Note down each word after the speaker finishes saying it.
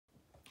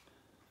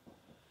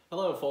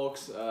Hello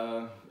folks,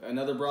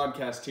 another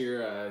broadcast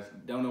here. I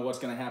don't know what's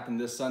going to happen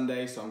this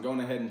Sunday, so I'm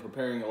going ahead and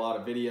preparing a lot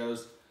of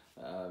videos.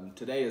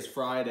 Today is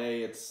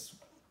Friday, it's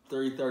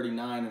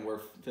 3:39 and we're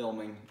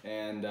filming,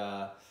 and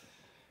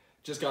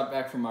just got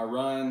back from my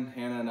run.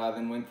 Hannah and I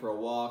then went for a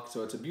walk,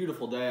 so it's a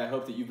beautiful day. I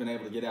hope that you've been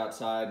able to get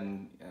outside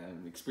and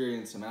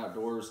experience some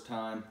outdoors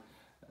time.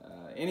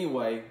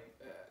 Anyway,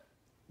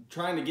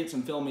 trying to get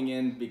some filming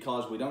in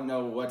because we don't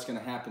know what's going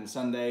to happen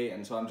Sunday,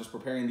 and so I'm just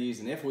preparing these,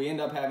 and if we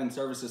end up having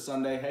services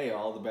Sunday, hey,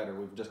 all the better.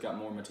 We've just got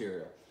more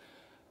material.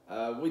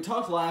 We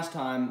talked last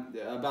time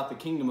about the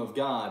kingdom of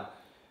God,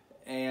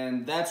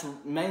 and that's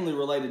mainly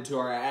related to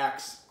our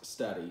Acts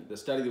study, the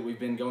study that we've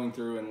been going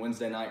through in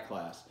Wednesday night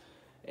class.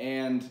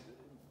 And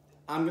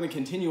I'm going to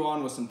continue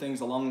on with some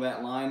things along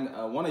that line.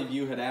 One of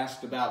you had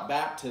asked about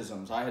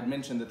baptisms. I had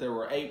mentioned that there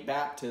were 8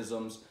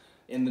 baptisms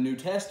in the New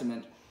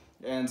Testament,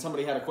 and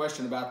somebody had a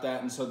question about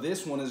that, and so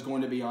this one is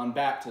going to be on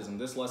baptism.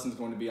 This lesson is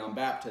going to be on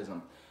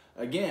baptism.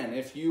 Again,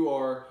 if you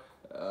are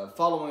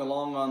following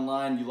along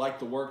online, you like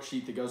the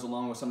worksheet that goes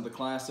along with some of the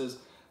classes,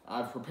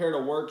 I've prepared a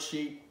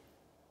worksheet.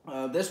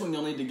 This one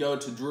you'll need to go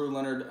to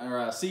Leonard,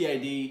 or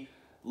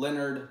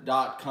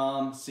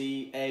cadleonard.com,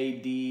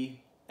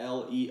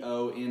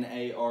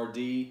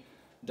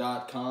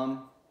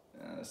 cadleonard.com,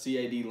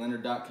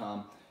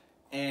 cadleonard.com,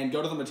 and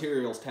go to the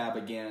materials tab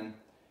again.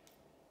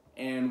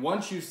 And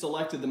once you've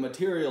selected the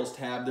materials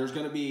tab, there's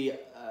going to be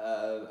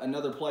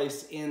another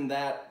place in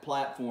that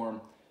platform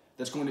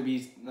that's going to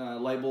be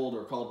labeled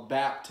or called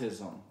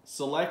baptism.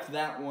 Select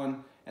that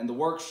one, and the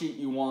worksheet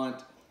you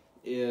want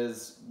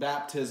is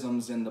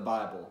baptisms in the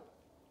Bible.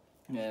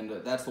 And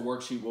that's the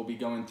worksheet we'll be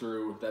going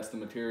through. That's the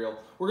material.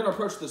 We're going to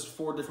approach this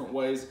 4 different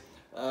ways.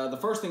 The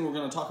first thing we're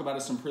going to talk about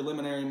is some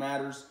preliminary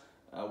matters.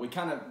 We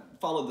kind of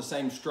followed the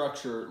same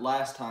structure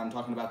last time,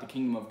 talking about the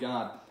kingdom of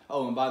God.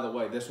 Oh, and by the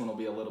way, this one will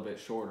be a little bit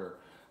shorter.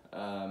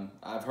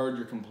 I've heard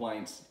your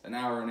complaints. An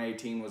hour and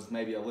 18 was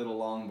maybe a little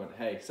long, but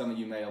hey, some of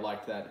you may have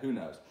liked that. Who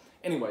knows?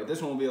 Anyway,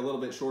 this one will be a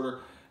little bit shorter.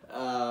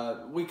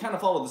 We kind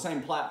of followed the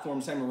same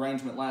platform, same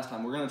arrangement last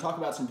time. We're going to talk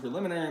about some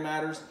preliminary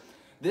matters.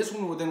 This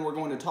one, then we're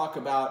going to talk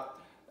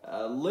about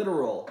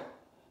literal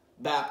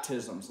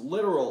baptisms,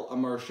 literal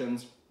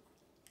immersions.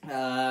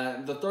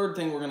 The third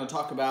thing we're going to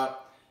talk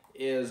about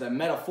is a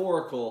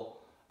metaphorical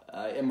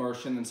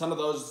immersion, and some of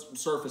those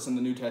surface in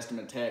the New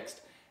Testament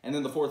text. And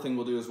then the fourth thing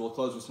we'll do is we'll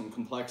close with some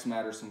complex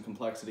matters, some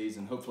complexities,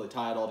 and hopefully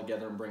tie it all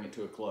together and bring it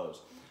to a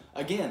close.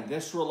 Again,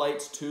 this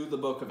relates to the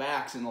book of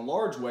Acts in a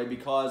large way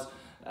because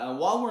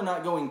while we're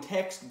not going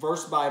text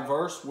verse by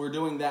verse, we're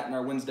doing that in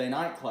our Wednesday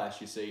night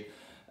class, you see.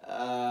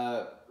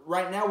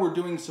 Right now we're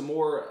doing some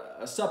more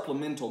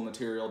supplemental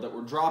material that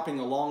we're dropping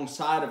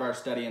alongside of our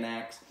study in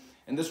Acts,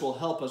 and this will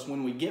help us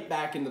when we get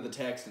back into the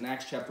text in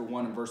Acts chapter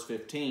 1 and verse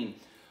 15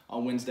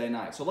 on Wednesday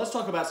night. So let's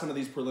talk about some of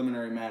these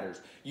preliminary matters.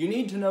 You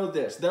need to know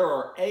this. There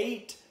are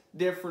 8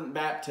 different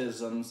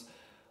baptisms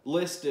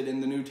listed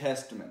in the New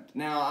Testament.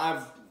 Now,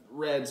 I've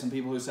read some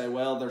people who say,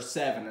 well, there's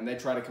 7, and they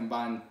try to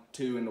combine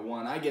 2 into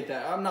 1. I get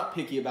that. I'm not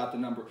picky about the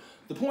number.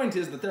 The point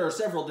is that there are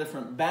several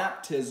different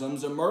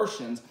baptisms,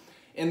 immersions,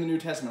 in the New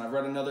Testament. I've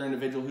read another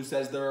individual who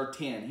says there are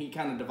 10. He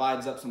kind of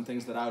divides up some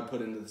things that I would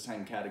put into the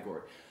same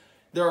category.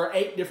 There are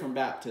 8 different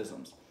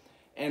baptisms.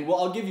 And well,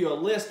 I'll give you a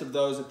list of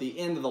those at the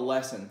end of the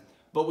lesson.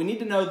 But we need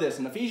to know this.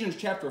 In Ephesians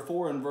chapter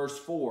 4 and verse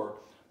 4,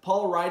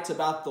 Paul writes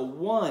about the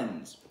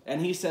ones,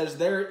 and he says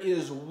there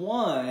is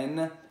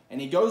one,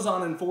 and he goes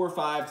on in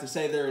 4:5 to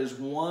say there is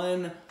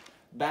one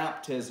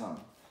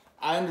baptism.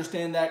 I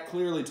understand that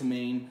clearly to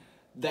mean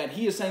that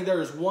he is saying there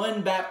is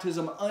one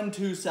baptism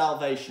unto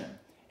salvation.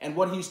 And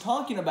what he's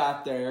talking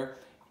about there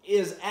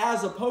is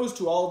as opposed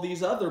to all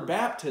these other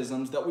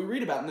baptisms that we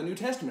read about in the New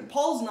Testament.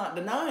 Paul's not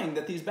denying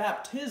that these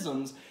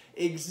baptisms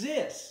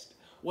exist.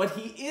 What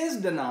he is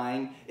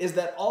denying is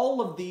that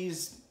all of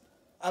these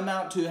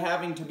amount to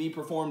having to be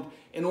performed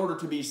in order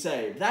to be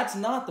saved. That's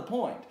not the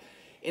point.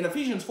 In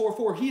Ephesians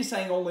 4:4, he's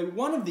saying only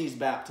one of these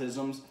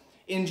baptisms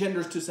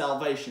engenders to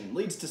salvation,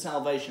 leads to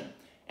salvation.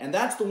 And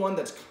that's the one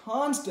that's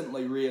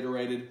constantly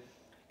reiterated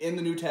in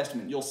the New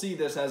Testament. You'll see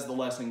this as the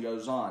lesson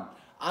goes on.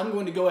 I'm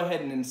going to go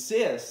ahead and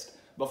insist,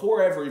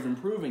 before ever even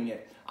proving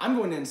it, I'm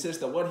going to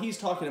insist that what he's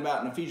talking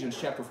about in Ephesians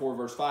chapter 4,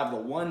 verse 5, the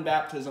one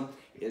baptism,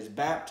 is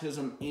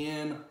baptism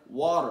in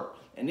water.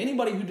 And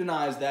anybody who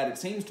denies that, it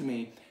seems to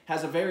me,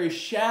 has a very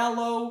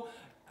shallow,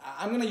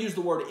 I'm going to use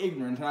the word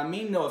ignorant, and I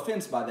mean no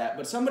offense by that,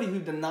 but somebody who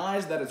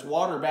denies that it's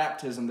water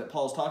baptism that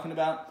Paul's talking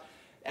about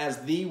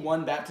as the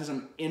one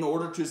baptism in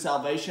order to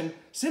salvation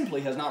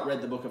simply has not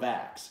read the book of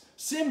Acts.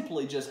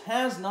 Simply just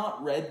has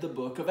not read the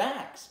book of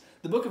Acts.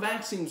 The book of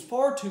Acts seems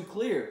far too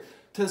clear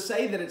to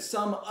say that it's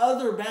some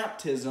other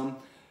baptism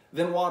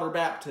than water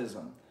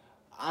baptism.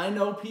 I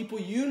know people,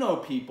 you know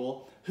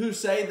people, who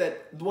say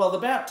that, well, the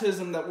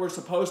baptism that we're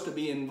supposed to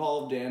be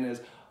involved in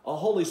is a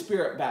Holy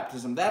Spirit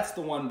baptism. That's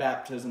the one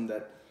baptism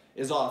that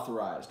is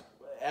authorized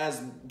as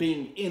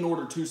being in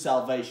order to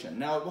salvation.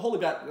 Now,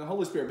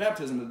 Holy Spirit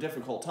baptism is a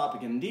difficult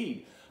topic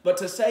indeed, but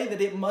to say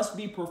that it must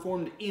be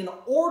performed in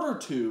order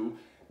to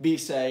be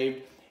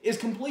saved is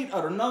complete,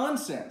 utter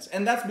nonsense.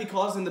 And that's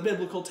because in the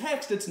biblical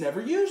text, it's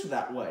never used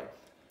that way.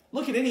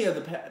 Look at any of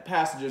the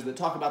passages that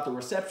talk about the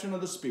reception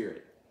of the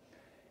Spirit.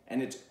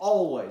 And it's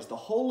always, the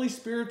Holy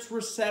Spirit's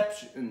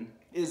reception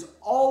is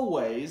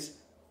always,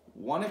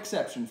 one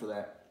exception for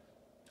that,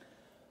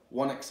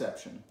 one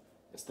exception.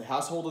 It's the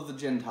household of the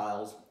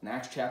Gentiles in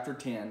Acts chapter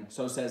 10.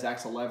 So says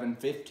Acts 11,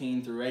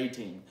 15 through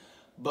 18.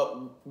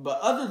 But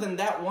other than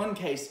that one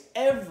case,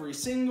 every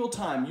single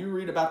time you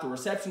read about the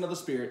reception of the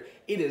Spirit,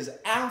 it is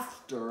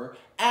after,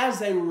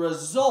 as a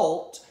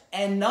result,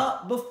 and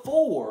not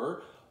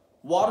before,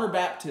 water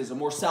baptism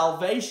or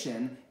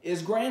salvation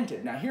is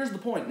granted. Now here's the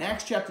point. In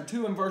Acts chapter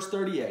 2 and verse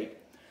 38,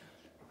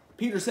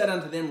 Peter said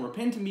unto them,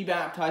 Repent and be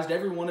baptized,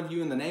 every one of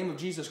you, in the name of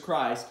Jesus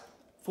Christ,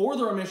 for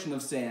the remission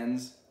of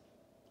sins,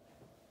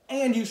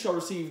 and you shall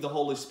receive the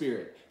Holy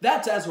Spirit.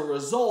 That's as a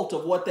result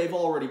of what they've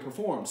already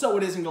performed. So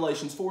it is in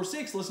Galatians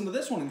 4:6. Listen to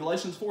this one in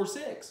Galatians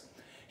 4:6.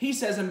 He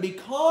says, And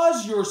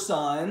because your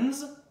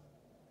sons,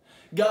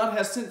 God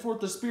has sent forth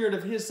the Spirit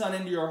of His Son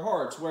into your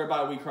hearts,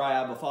 whereby we cry,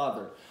 Abba,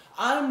 Father.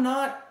 I'm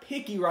not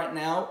picky right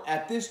now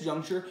at this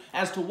juncture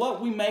as to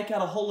what we make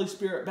out of Holy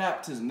Spirit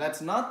baptism.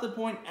 That's not the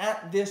point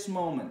at this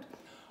moment.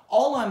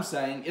 All I'm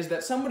saying is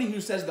that somebody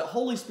who says that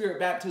Holy Spirit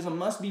baptism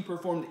must be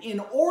performed in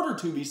order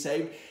to be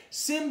saved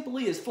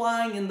simply is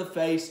flying in the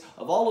face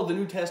of all of the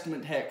New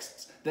Testament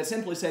texts that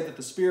simply say that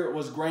the Spirit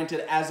was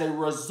granted as a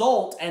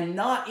result and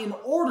not in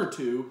order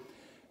to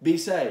be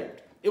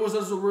saved. It was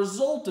as a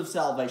result of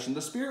salvation.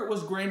 The Spirit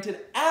was granted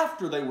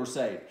after they were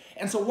saved.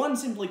 And so one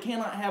simply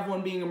cannot have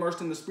one being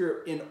immersed in the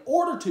Spirit in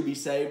order to be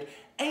saved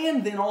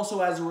and then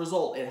also as a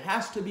result. It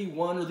has to be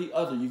one or the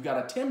other. You've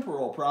got a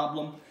temporal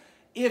problem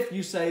if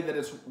you say that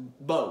it's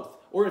both.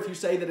 Or if you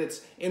say that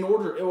it's in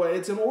order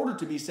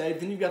to be saved,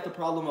 then you've got the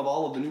problem of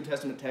all of the New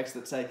Testament texts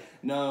that say,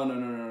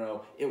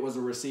 no. It was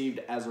received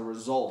as a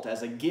result,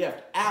 as a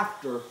gift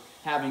after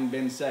having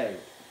been saved.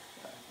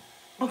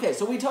 Okay,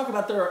 so we talk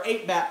about there are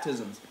 8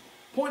 baptisms.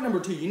 Point number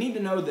 2, you need to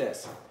know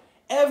this.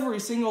 Every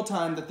single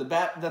time that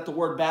the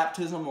word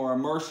baptism or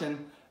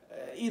immersion,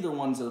 either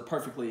one's a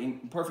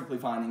perfectly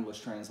fine English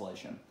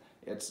translation.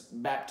 It's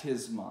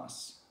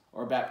baptismos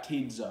or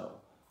baptizo.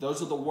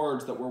 Those are the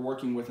words that we're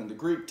working with in the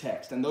Greek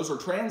text, and those are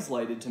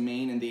translated to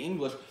mean in the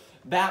English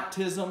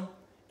baptism,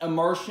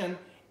 immersion.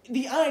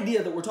 The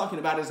idea that we're talking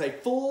about is a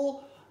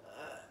full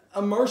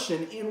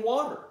immersion in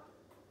water,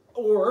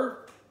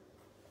 or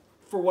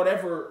for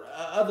whatever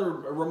other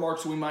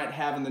remarks we might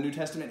have in the New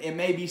Testament, it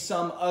may be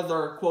some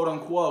other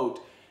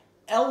quote-unquote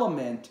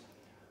element,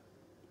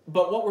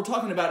 but what we're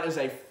talking about is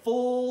a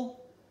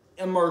full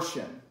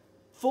immersion,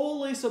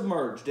 fully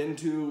submerged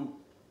into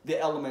the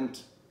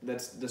element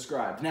that's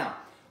described. Now,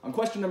 on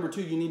question number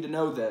 2, you need to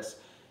know this.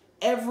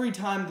 Every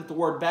time that the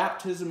word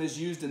baptism is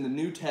used in the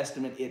New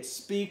Testament, it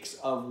speaks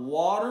of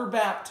water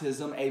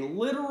baptism, a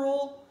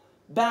literal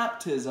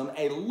baptism,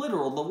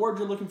 the word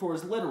you're looking for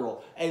is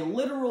literal, a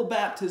literal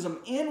baptism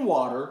in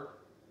water,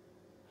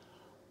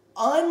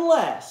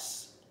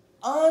 unless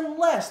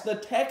the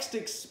text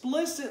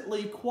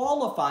explicitly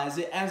qualifies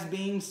it as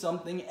being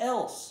something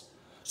else.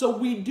 So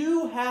we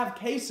do have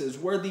cases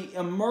where the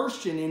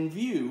immersion in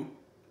view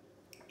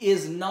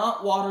is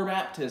not water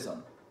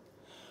baptism.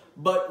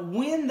 But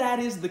when that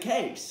is the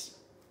case,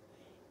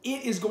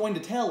 it is going to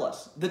tell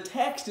us. The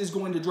text is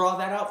going to draw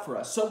that out for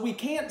us. So we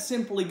can't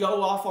simply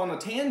go off on a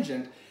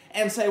tangent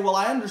and say, well,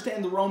 I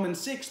understand the Romans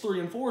 6,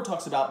 3, and 4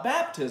 talks about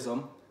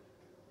baptism,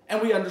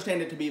 and we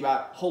understand it to be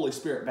about Holy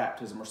Spirit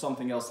baptism or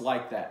something else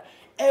like that.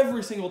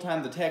 Every single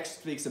time the text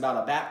speaks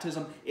about a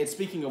baptism, it's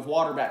speaking of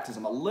water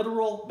baptism, a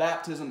literal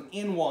baptism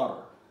in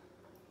water,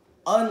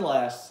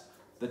 unless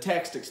the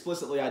text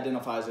explicitly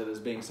identifies it as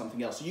being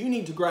something else. You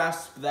need to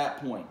grasp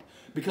that point,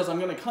 because I'm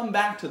going to come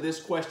back to this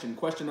question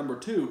number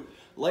 2,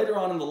 later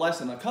on in the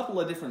lesson a couple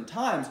of different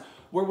times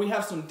where we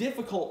have some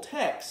difficult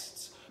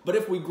texts. But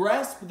if we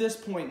grasp this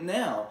point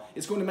now,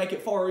 it's going to make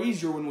it far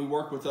easier when we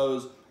work with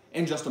those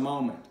in just a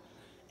moment.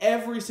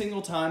 Every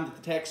single time that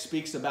the text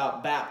speaks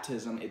about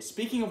baptism, it's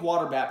speaking of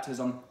water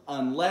baptism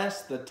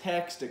unless the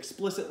text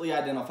explicitly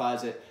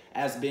identifies it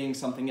as being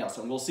something else.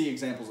 And we'll see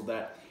examples of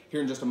that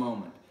here in just a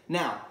moment.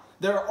 Now,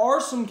 there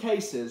are some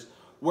cases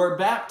where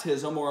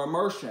baptism or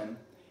immersion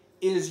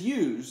is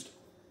used,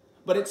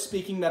 but it's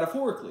speaking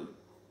metaphorically.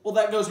 Well,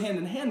 that goes hand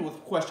in hand with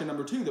question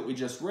number 2 that we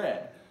just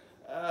read.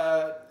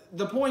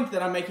 The point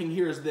that I'm making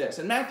here is this.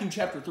 In Matthew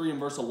chapter 3 and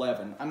verse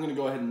 11, I'm going to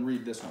go ahead and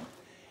read this one.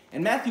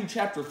 In Matthew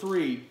chapter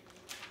 3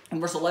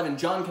 and verse 11,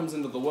 John comes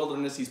into the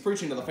wilderness. He's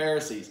preaching to the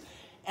Pharisees.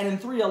 And in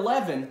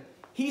 3:11,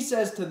 he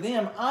says to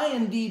them, I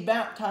indeed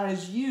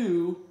baptize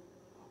you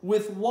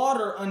with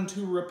water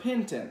unto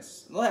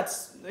repentance.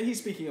 He's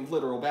speaking of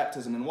literal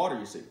baptism in water,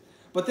 you see.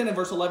 But then in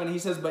verse 11 he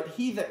says, But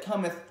he that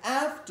cometh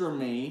after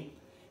me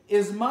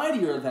is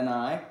mightier than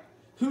I,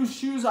 whose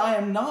shoes I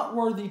am not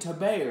worthy to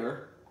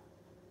bear.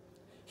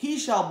 He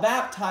shall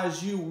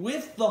baptize you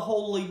with the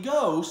Holy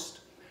Ghost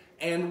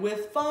and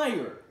with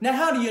fire. Now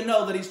how do you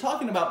know that he's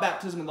talking about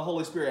baptism in the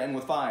Holy Spirit and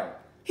with fire?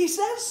 He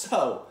says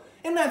so.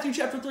 In Matthew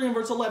chapter 3 and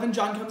verse 11,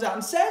 John comes out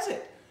and says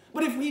it.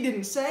 But if he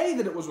didn't say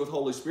that it was with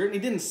Holy Spirit, and he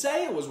didn't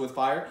say it was with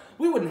fire,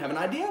 we wouldn't have an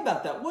idea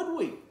about that, would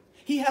we?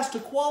 He has to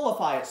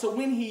qualify it. So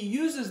when he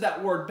uses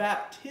that word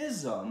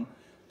baptism,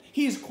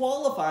 he's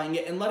qualifying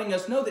it and letting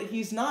us know that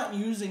he's not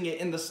using it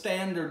in the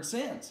standard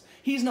sense.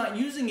 He's not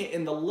using it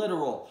in the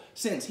literal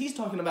sense. He's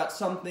talking about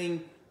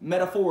something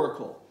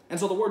metaphorical. And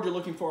so the word you're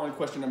looking for on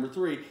question number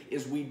 3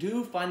 is we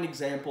do find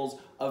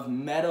examples of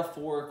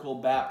metaphorical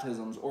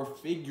baptisms or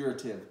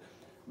figurative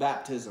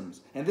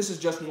baptisms. And this is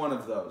just one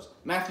of those.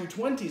 Matthew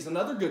 20 is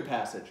another good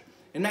passage.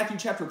 In Matthew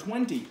chapter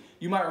 20,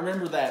 you might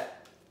remember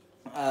that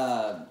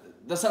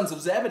the sons of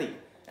Zebedee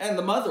and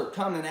the mother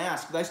come and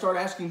ask. They start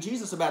asking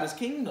Jesus about his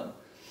kingdom.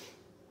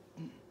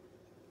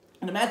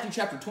 In Matthew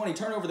chapter 20,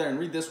 turn over there and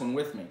read this one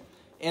with me.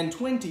 In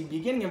 20,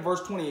 beginning in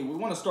verse 20, we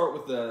want to start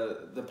with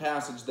the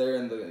passage there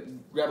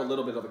and grab a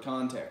little bit of the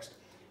context.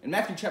 In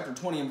Matthew chapter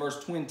 20 and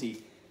verse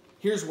 20,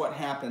 here's what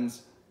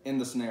happens in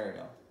the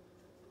scenario.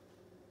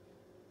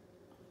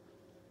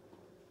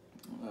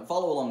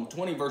 Follow along,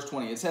 20 verse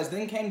 20. It says,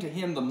 "Then came to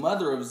him the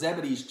mother of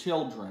Zebedee's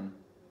children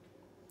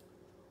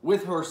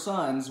with her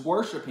sons,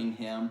 worshiping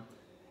him,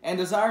 and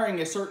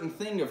desiring a certain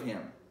thing of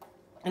him.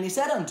 And he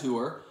said unto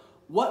her,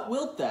 What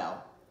wilt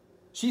thou?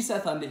 She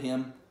saith unto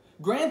him,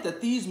 Grant that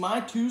these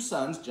my 2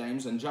 sons,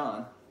 James and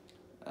John,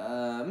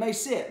 may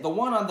sit, the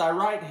one on thy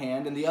right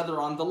hand and the other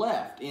on the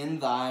left, in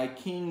thy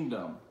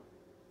kingdom.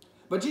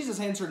 But Jesus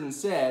answered and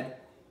said,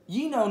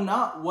 Ye know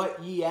not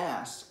what ye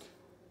ask.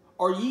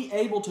 Are ye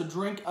able to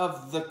drink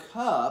of the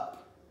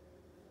cup?"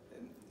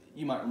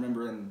 You might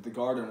remember in the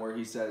garden where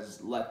he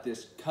says, "Let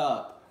this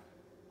cup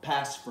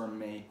pass from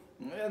me."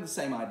 The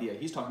same idea.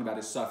 He's talking about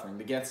his suffering,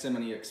 the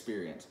Gethsemane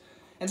experience.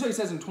 And so he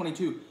says in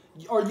 22,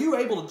 "Are you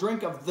able to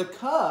drink of the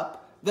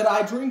cup that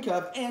I drink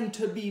of, and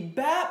to be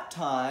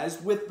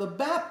baptized with the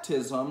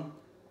baptism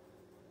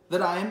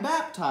that I am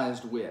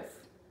baptized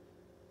with?"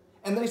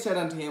 And they said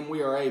unto him,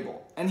 "We are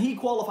able." And he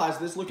qualifies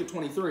this. Look at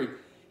 23.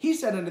 He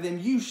said unto them,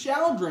 "You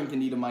shall drink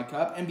and eat of my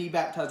cup, and be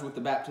baptized with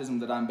the baptism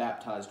that I am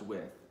baptized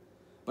with.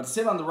 But to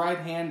sit on the right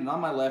hand and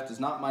on my left is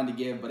not mine to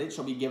give, but it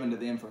shall be given to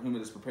them for whom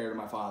it is prepared of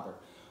my Father."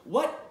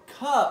 What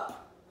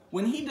cup?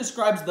 When he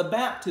describes the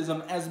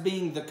baptism as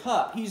being the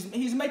cup,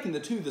 he's making the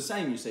two the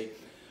same, you see.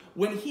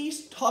 When he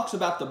talks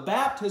about the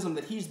baptism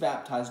that he's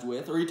baptized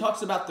with, or he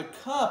talks about the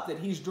cup that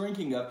he's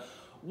drinking of,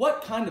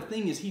 what kind of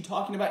thing is he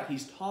talking about?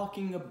 He's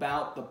talking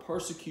about the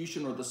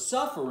persecution or the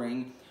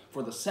suffering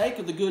for the sake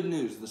of the good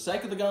news, the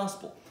sake of the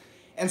gospel.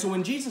 And so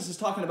when Jesus is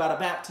talking about a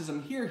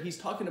baptism here, he's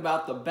talking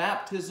about the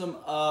baptism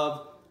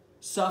of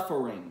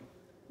suffering.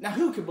 Now,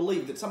 who could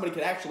believe that somebody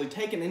could actually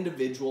take an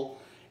individual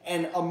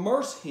and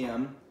immerse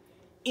him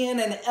in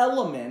an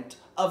element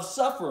of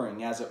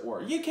suffering, as it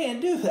were? You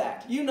can't do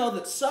that. You know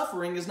that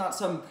suffering is not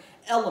some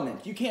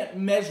element. You can't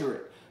measure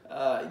it.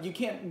 You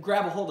can't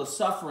grab a hold of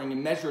suffering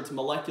and measure its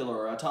molecular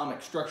or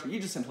atomic structure. You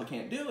just simply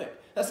can't do it.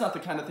 That's not the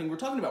kind of thing we're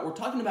talking about. We're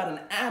talking about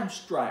an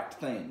abstract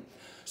thing.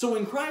 So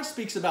when Christ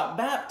speaks about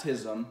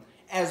baptism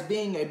as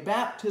being a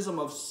baptism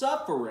of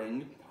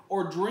suffering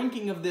or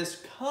drinking of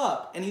this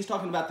cup, and he's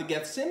talking about the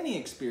Gethsemane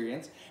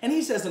experience, and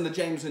he says unto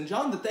James and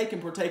John that they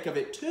can partake of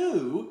it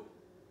too,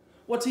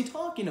 what's he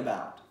talking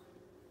about?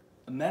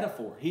 A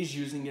metaphor. He's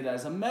using it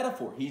as a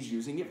metaphor. He's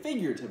using it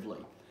figuratively.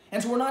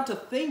 And so we're not to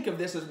think of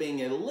this as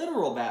being a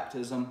literal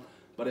baptism,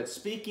 but it's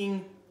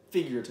speaking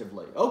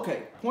figuratively.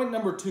 Okay, point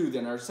number 2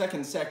 then, our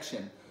second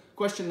section.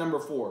 Question number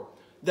 4.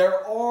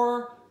 There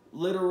are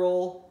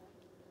literal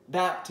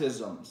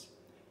baptisms.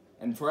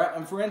 And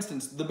for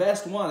instance, the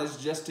best one is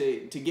just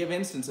to give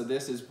instance of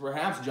this is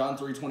perhaps John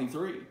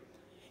 3:23.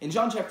 In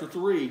John chapter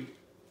 3,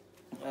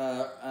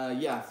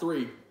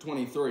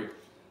 3:23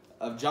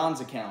 of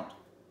John's account,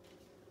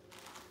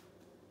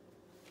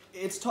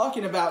 it's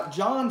talking about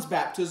John's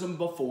baptism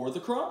before the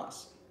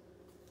cross.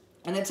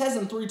 And it says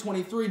in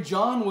 3:23,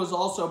 John was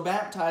also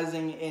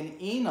baptizing in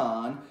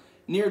Enon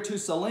near to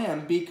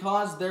Salim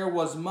because there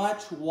was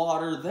much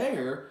water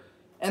there,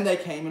 and they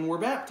came and were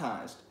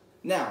baptized.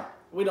 Now,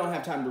 we don't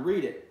have time to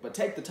read it, but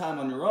take the time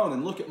on your own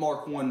and look at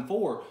Mark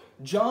 1:4.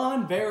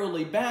 John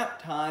verily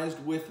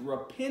baptized with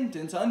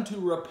repentance unto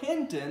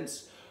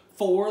repentance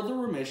for the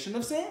remission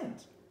of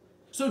sins.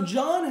 So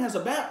John has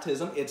a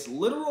baptism. It's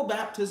literal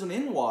baptism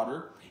in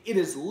water. It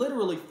is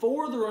literally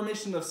for the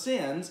remission of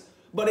sins,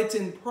 but it's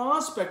in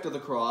prospect of the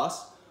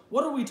cross.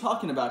 What are we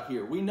talking about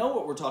here? We know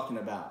what we're talking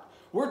about.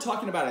 We're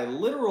talking about a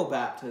literal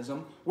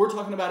baptism. We're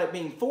talking about it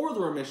being for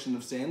the remission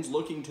of sins,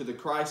 looking to the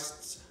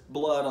Christ's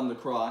blood on the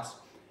cross.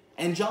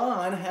 And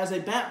John has a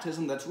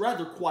baptism that's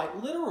rather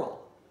quite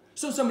literal.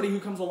 So somebody who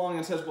comes along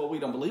and says, well, we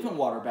don't believe in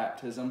water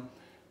baptism,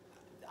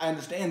 I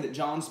understand that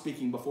John's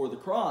speaking before the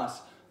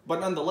cross, but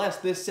nonetheless,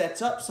 this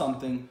sets up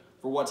something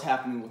for what's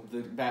happening with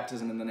the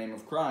baptism in the name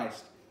of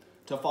Christ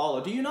to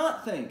follow. Do you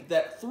not think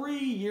that 3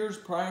 years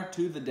prior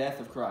to the death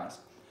of Christ,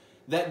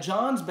 that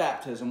John's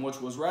baptism,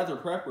 which was rather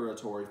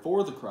preparatory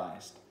for the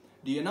Christ,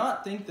 do you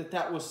not think that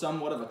that was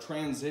somewhat of a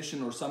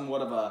transition or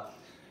somewhat of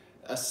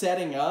a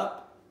setting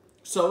up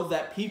so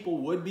that people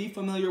would be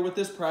familiar with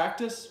this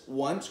practice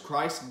once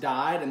Christ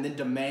died and then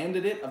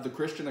demanded it of the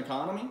Christian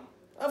economy?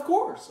 Of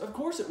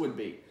course it would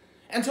be.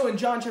 And so in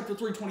John chapter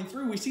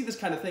 3:23, we see this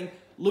kind of thing.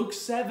 Luke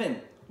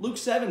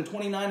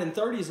 7:29 and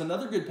 30 is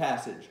another good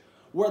passage,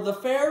 where the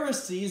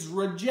Pharisees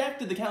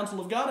rejected the counsel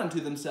of God unto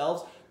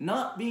themselves,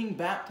 not being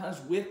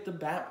baptized with the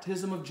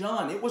baptism of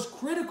John. It was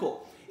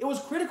critical. It was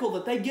critical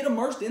that they get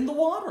immersed in the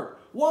water.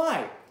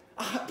 Why?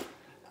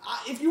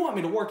 If you want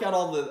me to work out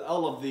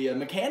all of the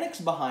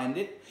mechanics behind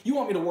it, you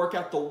want me to work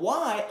out the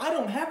why, I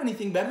don't have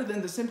anything better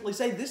than to simply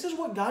say, this is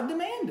what God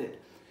demanded.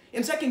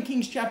 In 2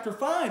 Kings chapter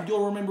 5,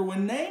 you'll remember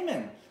when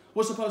Naaman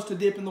was supposed to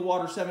dip in the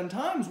water 7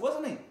 times,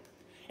 wasn't he?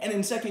 And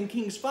in 2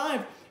 Kings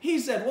 5, he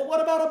said, well,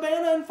 what about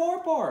Abana and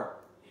Pharpar?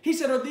 He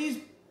said, are these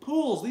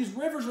pools, these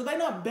rivers, are they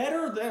not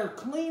better? They're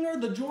cleaner.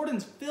 The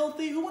Jordan's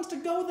filthy. Who wants to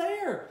go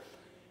there?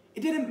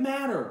 It didn't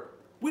matter.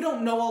 We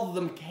don't know all of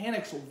the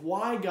mechanics of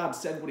why God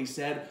said what he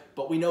said,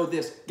 but we know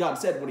this: God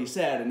said what he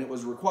said, and it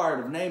was required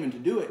of Naaman to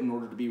do it in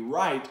order to be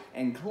right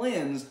and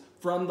cleansed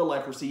from the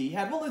leprosy he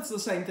had. Well, it's the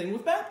same thing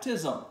with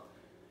baptism.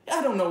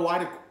 I don't know why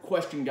to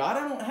question God.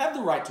 I don't have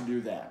the right to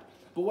do that.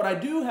 But what I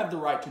do have the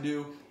right to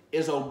do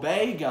is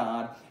obey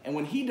God, and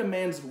when he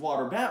demands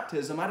water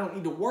baptism, I don't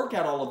need to work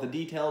out all of the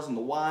details and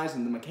the whys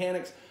and the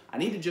mechanics. I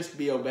need to just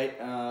be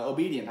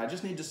obedient. I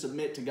just need to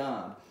submit to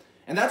God.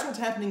 And that's what's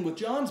happening with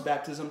John's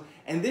baptism,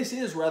 and this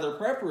is rather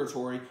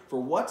preparatory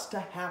for what's to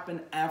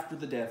happen after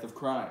the death of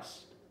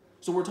Christ.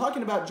 So we're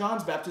talking about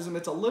John's baptism.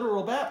 It's a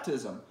literal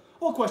baptism.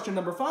 Well, question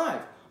number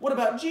 5, what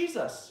about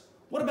Jesus?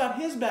 What about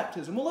his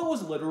baptism? Well, it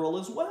was literal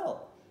as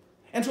well.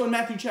 And so in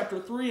Matthew chapter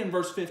 3 and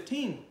verse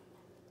 15,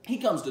 he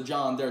comes to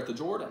John there at the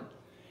Jordan,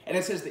 and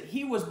it says that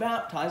he was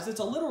baptized. It's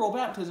a literal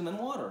baptism in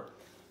water,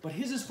 but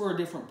his is for a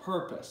different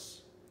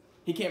purpose.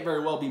 He can't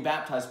very well be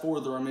baptized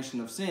for the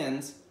remission of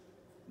sins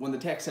when the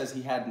text says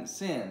he hadn't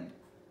sinned,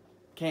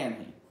 can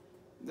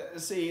he?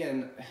 See,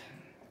 in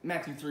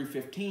Matthew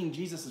 3:15,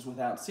 Jesus is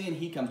without sin.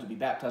 He comes to be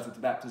baptized with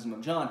the baptism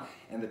of John,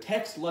 and the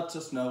text lets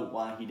us know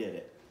why he did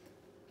it: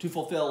 to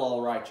fulfill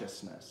all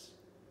righteousness.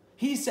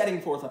 He's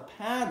setting forth a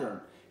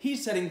pattern.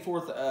 He's setting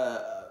forth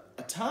a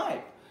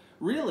type.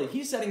 Really,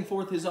 he's setting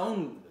forth his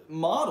own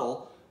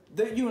model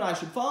that you and I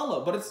should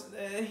follow. But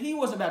he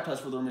wasn't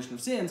baptized for the remission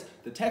of sins.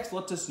 The text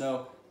lets us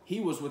know he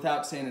was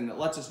without sin, and it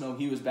lets us know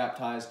he was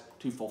baptized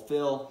to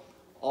fulfill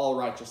all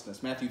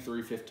righteousness. Matthew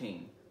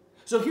 3:15.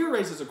 So here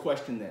raises a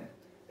question then.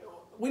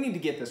 We need to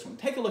get this one.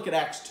 Take a look at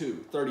Acts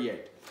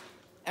 2:38.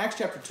 Acts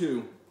chapter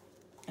 2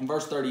 and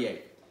verse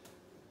 38.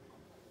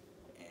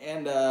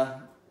 And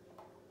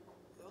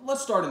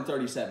let's start in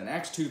 37.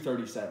 Acts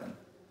 2:37.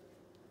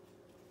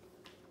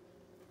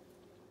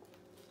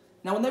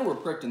 Now when they were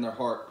pricked in their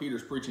heart,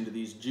 Peter's preaching to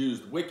these Jews,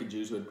 the wicked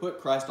Jews, who had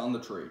put Christ on the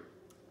tree.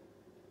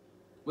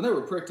 When they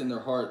were pricked in their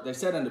heart, they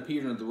said unto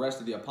Peter and the rest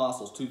of the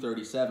apostles,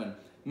 2:37,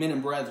 Men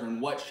and brethren,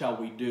 what shall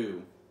we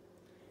do?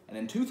 And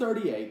in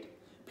 2:38,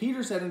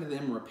 Peter said unto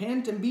them,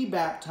 Repent and be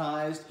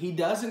baptized. He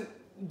doesn't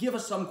give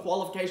us some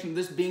qualification of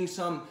this being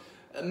some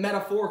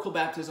metaphorical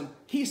baptism.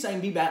 He's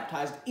saying be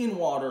baptized in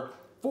water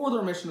for the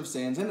remission of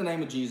sins in the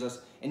name of Jesus,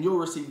 and you'll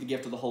receive the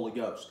gift of the Holy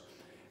Ghost.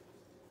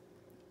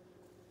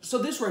 So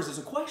this raises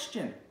a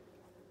question.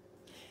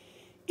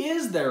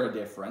 Is there a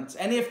difference?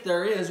 And if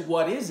there is,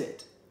 what is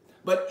it?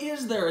 But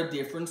is there a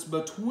difference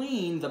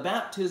between the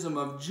baptism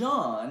of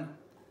John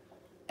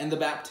and the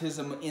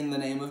baptism in the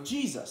name of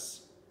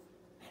Jesus?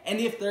 And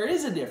if there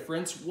is a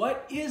difference,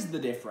 what is the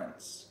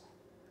difference?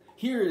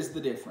 Here is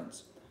the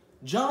difference.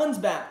 John's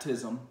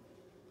baptism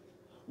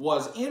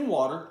was in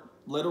water,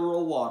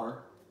 literal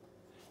water,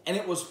 and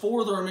it was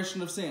for the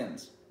remission of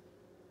sins.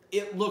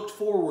 It looked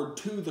forward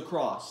to the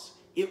cross.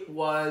 It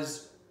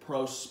was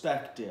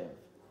prospective.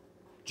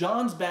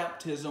 John's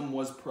baptism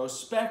was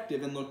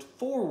prospective and looked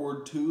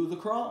forward to the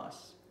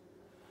cross.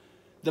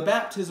 The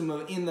baptism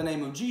in the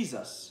name of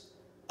Jesus,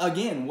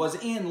 again, was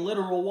in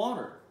literal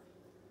water.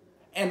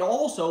 And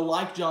also,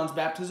 like John's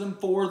baptism,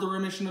 for the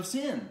remission of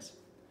sins.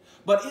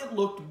 But it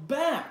looked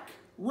back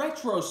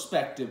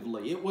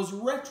retrospectively. It was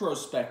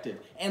retrospective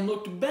and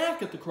looked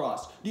back at the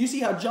cross. Do you see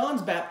how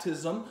John's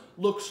baptism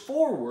looks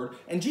forward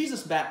and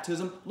Jesus'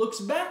 baptism looks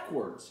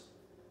backwards?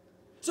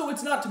 So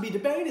it's not to be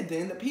debated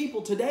then that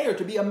people today are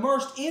to be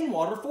immersed in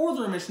water for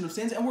the remission of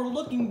sins, and we're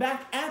looking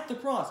back at the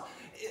cross.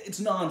 It's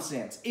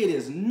nonsense. It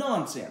is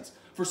nonsense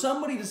for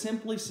somebody to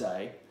simply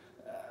say,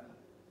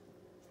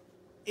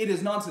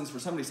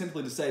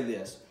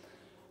 this: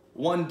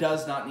 one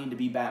does not need to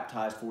be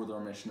baptized for the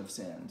remission of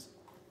sins.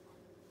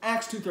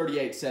 Acts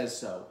 2:38 says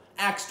so.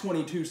 Acts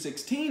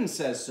 22:16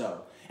 says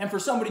so. And for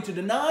somebody to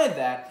deny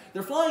that,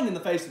 they're flying in the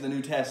face of the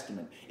New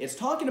Testament. It's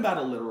talking about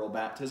a literal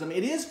baptism.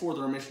 It is for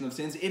the remission of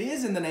sins. It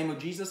is in the name of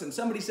Jesus. And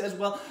somebody says,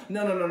 well,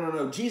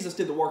 no. Jesus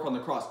did the work on the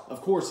cross.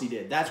 Of course he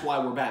did. That's why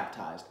we're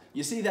baptized.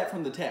 You see that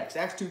from the text.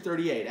 Acts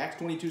 2:38,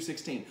 Acts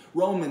 22:16,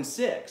 Romans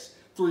 6,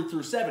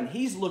 3-7.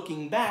 He's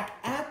looking back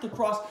at the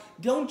cross.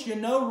 Don't you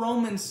know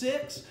Romans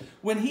 6?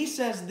 When he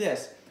says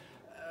this,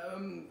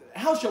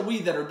 how shall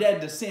we that are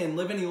dead to sin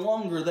live any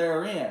longer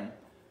therein?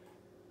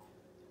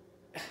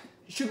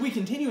 Should we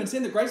continue in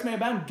sin that grace may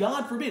abound?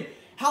 God forbid.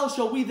 How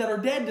shall we that are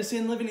dead to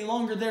sin live any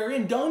longer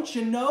therein? Don't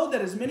you know that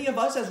as many of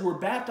us as were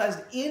baptized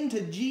into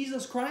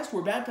Jesus Christ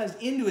were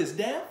baptized into his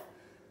death?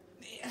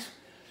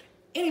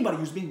 Anybody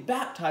who's being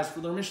baptized for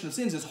the remission of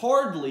sins is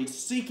hardly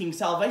seeking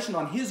salvation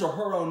on his or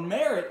her own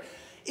merit.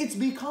 It's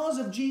because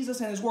of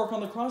Jesus and his work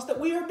on the cross that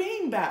we are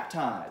being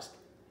baptized.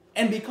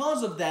 And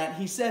because of that,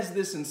 he says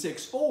this in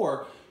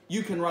 6:4,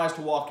 you can rise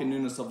to walk in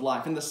newness of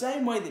life. In the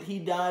same way that he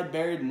died,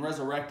 buried, and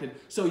resurrected,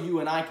 so you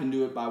and I can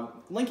do it by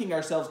linking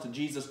ourselves to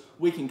Jesus.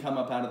 We can come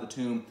up out of the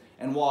tomb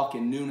and walk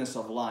in newness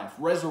of life,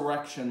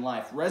 resurrection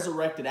life,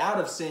 resurrected out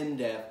of sin,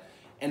 death,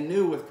 and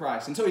new with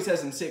Christ. And so he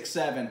says in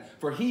 6:7,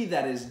 for he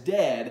that is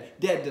dead,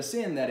 dead to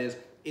sin, that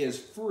is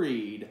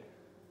freed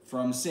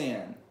from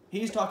sin.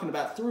 He's talking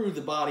about through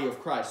the body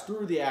of Christ,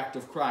 through the act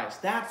of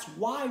Christ. That's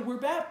why we're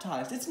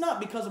baptized. It's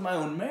not because of my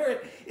own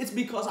merit. It's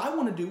because I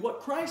want to do what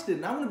Christ did,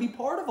 and I want to be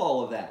part of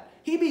all of that.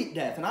 He beat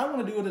death, and I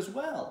want to do it as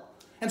well.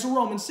 And so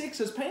Romans 6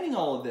 is painting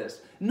all of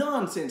this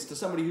nonsense to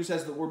somebody who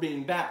says that we're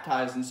being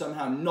baptized and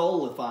somehow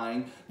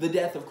nullifying the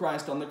death of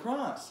Christ on the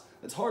cross.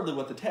 That's hardly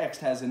what the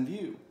text has in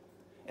view.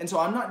 And so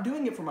I'm not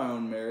doing it for my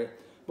own merit,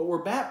 but we're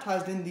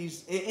baptized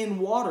in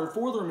water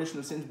for the remission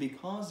of sins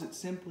because it's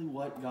simply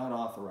what God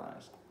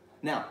authorized.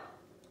 Now,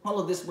 all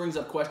of this brings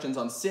up questions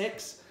on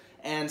 6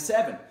 and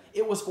 7.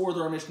 It was for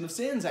the remission of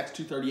sins, Acts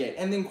 2:38.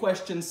 And then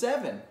question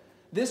 7.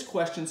 This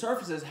question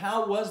surfaces,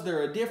 how was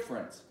there a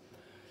difference?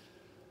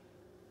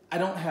 I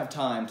don't have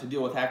time to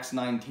deal with Acts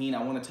 19.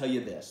 I want to tell you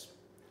this.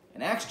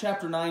 In Acts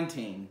chapter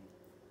 19,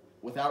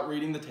 without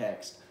reading the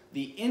text,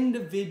 the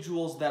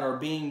individuals that are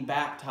being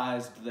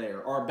baptized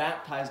there are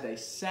baptized a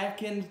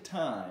second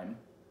time.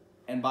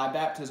 And by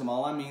baptism,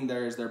 all I mean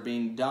there is they're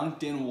being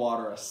dunked in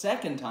water a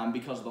second time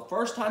because the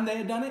first time they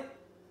had done it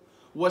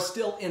was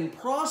still in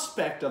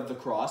prospect of the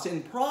cross,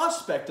 in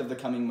prospect of the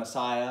coming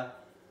Messiah,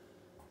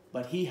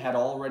 but he had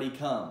already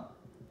come.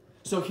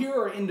 So here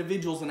are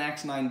individuals in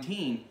Acts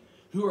 19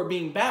 who are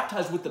being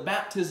baptized with the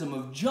baptism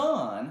of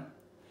John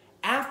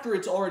after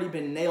it's already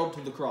been nailed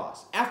to the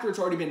cross, after it's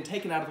already been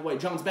taken out of the way.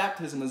 John's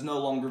baptism is no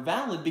longer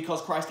valid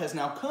because Christ has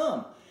now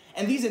come.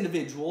 And these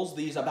individuals,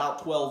 these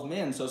about 12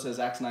 men, so says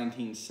Acts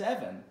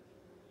 19:7,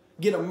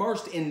 get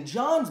immersed in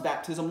John's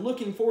baptism,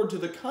 looking forward to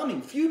the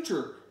coming,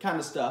 future kind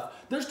of stuff.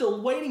 They're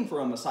still waiting for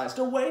a Messiah,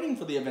 still waiting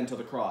for the event of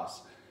the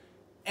cross.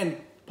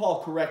 And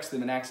Paul corrects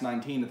them in Acts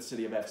 19 at the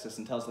city of Ephesus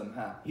and tells them,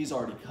 he's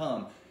already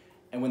come.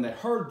 And when they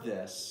heard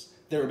this,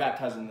 they were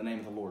baptized in the name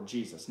of the Lord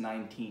Jesus.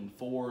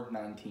 19:4,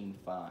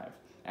 19:5.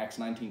 Acts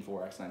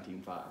 19:4, Acts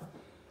 19:5.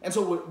 And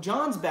so with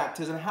John's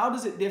baptism, how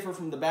does it differ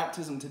from the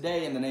baptism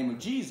today in the name of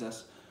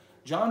Jesus?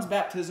 John's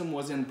baptism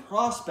was in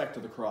prospect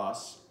of the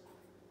cross.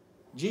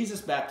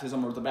 Jesus'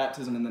 baptism, or the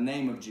baptism in the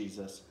name of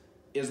Jesus,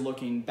 is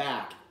looking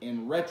back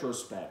in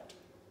retrospect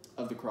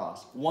of the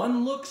cross.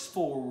 One looks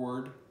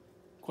forward,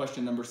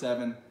 question number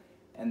 7,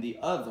 and the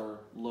other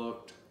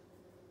looked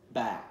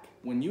back.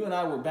 When you and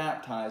I were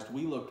baptized,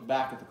 we looked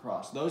back at the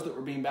cross. Those that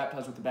were being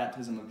baptized with the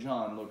baptism of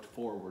John looked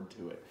forward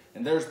to it.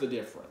 And there's the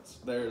difference.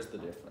 There's the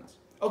difference.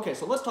 Okay,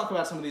 so let's talk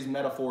about some of these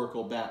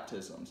metaphorical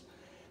baptisms.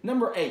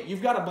 Number 8,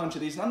 you've got a bunch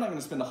of these, and I'm not going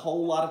to spend a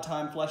whole lot of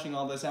time fleshing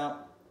all this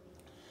out.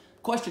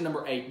 Question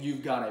number 8,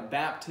 you've got a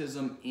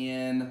baptism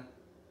in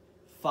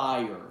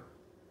fire.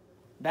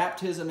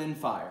 Baptism in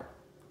fire.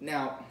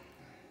 Now,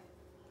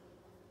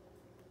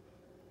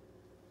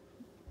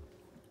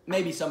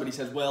 maybe somebody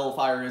says, well,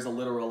 fire is a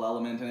literal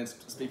element, and it's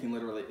speaking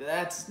literally.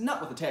 That's not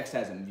what the text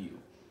has in view.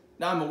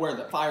 Now, I'm aware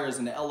that fire is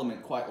an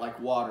element quite like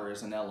water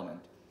is an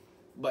element.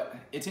 But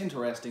it's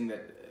interesting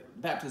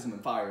that baptism in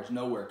fire is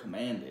nowhere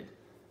commanded.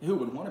 Who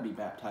would want to be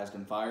baptized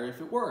in fire if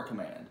it were a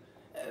command?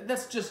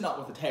 That's just not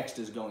what the text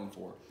is going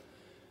for.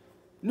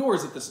 Nor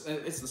is it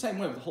it's the same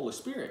way with the Holy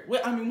Spirit.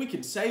 I mean, we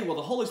could say, well,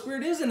 the Holy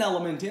Spirit is an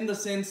element in the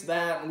sense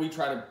that, and we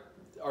try to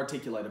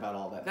articulate about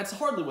all that. That's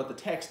hardly what the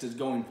text is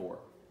going for.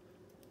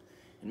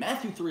 In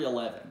Matthew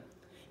 3:11,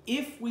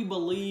 if we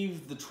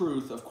believe the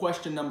truth of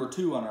question number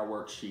 2 on our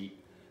worksheet,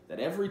 that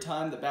every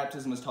time that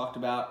baptism is talked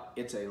about,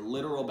 it's a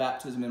literal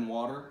baptism in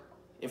water,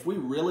 if we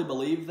really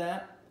believe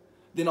that,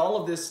 then all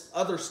of this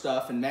other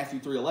stuff in Matthew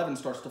 3:11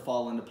 starts to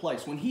fall into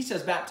place. When he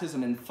says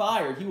baptism in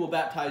fire, he will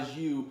baptize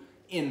you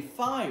in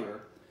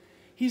fire,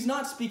 he's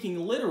not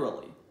speaking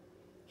literally.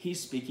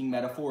 He's speaking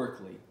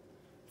metaphorically.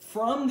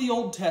 From the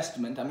Old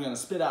Testament, I'm going to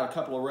spit out a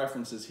couple of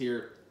references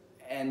here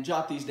and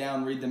jot these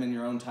down, read them in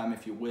your own time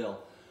if you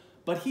will.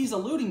 But he's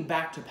alluding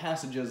back to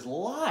passages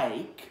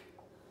like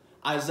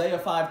Isaiah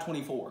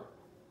 5:24,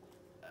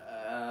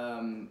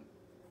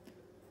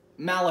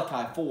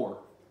 Malachi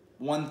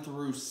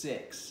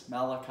 4:1-6.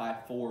 Malachi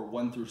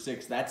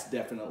 4:1-6. That's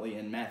definitely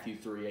in Matthew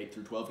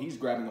 3:8-12. He's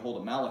grabbing a hold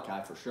of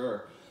Malachi for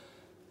sure.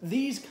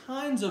 These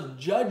kinds of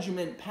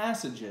judgment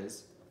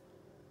passages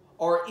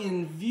are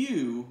in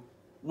view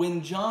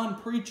when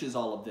John preaches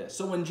all of this.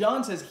 So when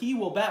John says he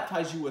will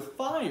baptize you with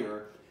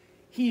fire,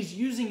 he's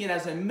using it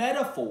as a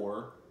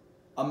metaphor,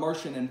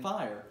 immersion in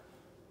fire,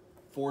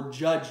 for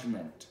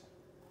judgment.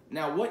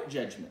 Now, what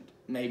judgment?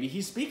 Maybe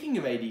he's speaking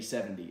of AD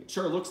 70. It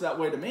sure looks that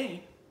way to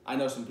me. I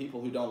know some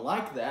people who don't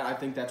like that. I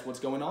think that's what's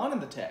going on in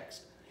the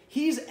text.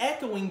 He's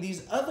echoing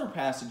these other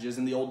passages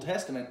in the Old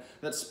Testament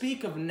that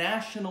speak of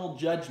national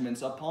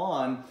judgments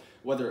upon,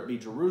 whether it be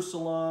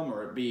Jerusalem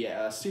or it be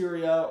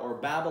Syria or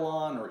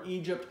Babylon or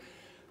Egypt.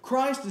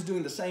 Christ is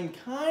doing the same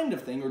kind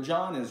of thing, or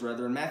John is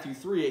rather, in Matthew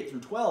 3, 8 through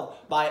 12,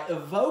 by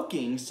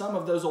evoking some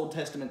of those Old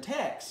Testament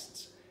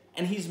texts.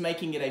 And he's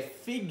making it a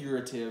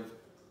figurative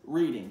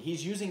reading.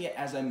 He's using it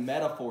as a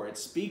metaphor. It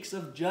speaks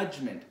of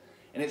judgment.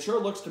 And it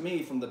sure looks to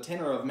me from the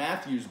tenor of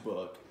Matthew's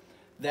book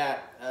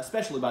that,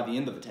 especially by the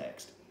end of the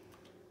text,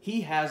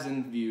 he has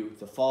in view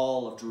the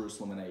fall of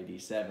Jerusalem in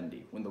AD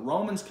 70. When the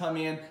Romans come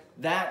in,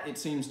 that, it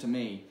seems to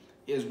me,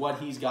 is what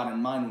he's got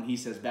in mind when he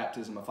says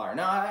baptism of fire.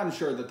 Now, I'm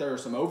sure that there are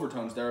some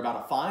overtones there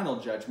about a final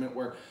judgment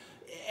where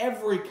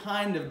every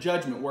kind of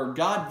judgment where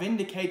God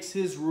vindicates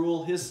his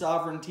rule, his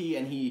sovereignty,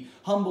 and he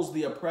humbles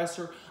the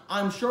oppressor.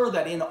 I'm sure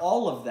that in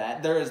all of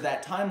that, there is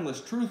that timeless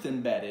truth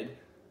embedded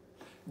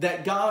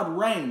that God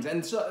reigns.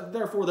 And so,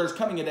 therefore, there's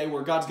coming a day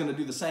where God's going to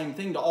do the same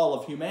thing to all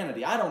of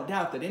humanity. I don't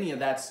doubt that any of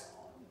that's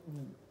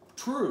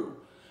true.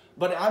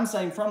 But I'm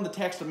saying from the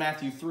text of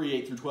Matthew 3,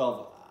 8 through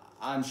 12,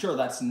 I'm sure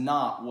that's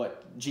not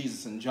what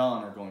Jesus and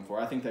John are going for.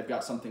 I think they've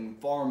got something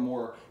far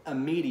more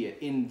immediate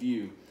in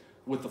view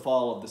with the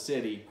fall of the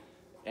city,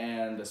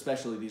 and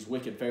especially these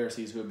wicked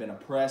Pharisees who have been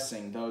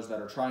oppressing those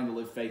that are trying to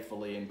live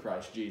faithfully in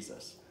Christ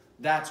Jesus.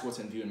 That's what's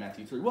in view in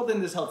Matthew 3. Well,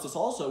 then this helps us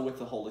also with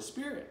the Holy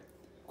Spirit.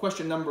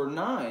 Question number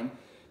 9,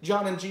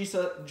 John and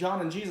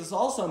Jesus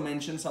also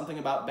mention something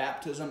about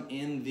baptism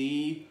in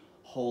the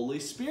Holy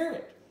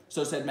Spirit.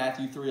 So said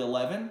Matthew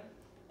 3:11,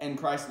 and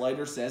Christ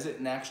later says it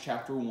in Acts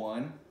chapter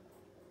 1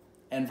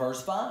 and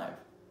verse 5.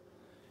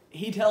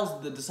 He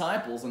tells the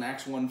disciples in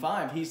Acts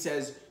 1:5, he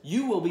says,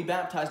 you will be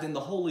baptized in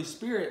the Holy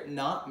Spirit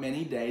not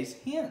many days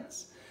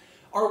hence.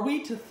 Are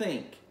we to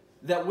think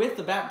that with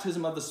the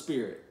baptism of the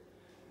Spirit,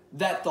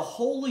 that the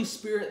Holy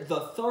Spirit, the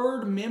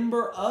third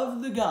member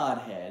of the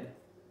Godhead,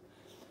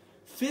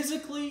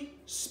 physically,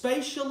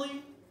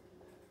 spatially,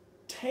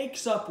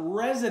 takes up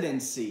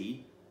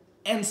residency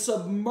and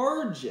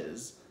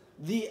submerges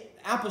the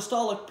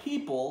apostolic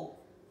people,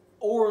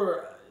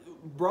 or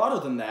broader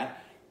than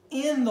that,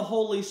 in the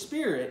Holy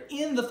Spirit,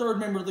 in the third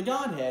member of the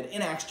Godhead,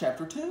 in Acts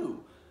chapter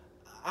 2.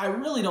 I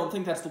really don't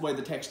think that's the way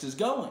the text is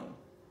going.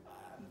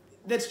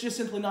 That's just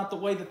simply not the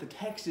way that the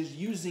text is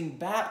using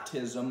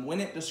baptism when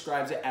it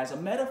describes it as a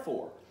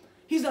metaphor.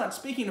 He's not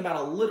speaking about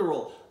a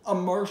literal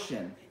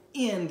immersion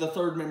in the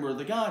third member of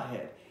the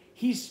Godhead.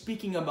 He's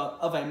speaking of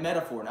a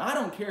metaphor. Now, I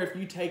don't care if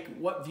you take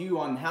what view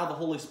on how the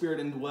Holy Spirit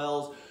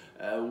indwells,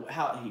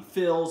 how he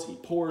fills, he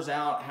pours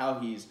out, how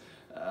he's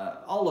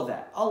all of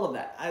that.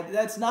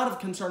 That's not of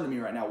concern to me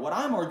right now. What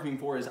I'm arguing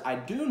for is I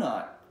do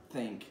not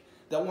think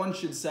that one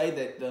should say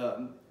that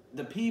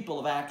the people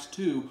of Acts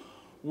 2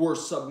 were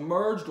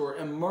submerged or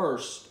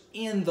immersed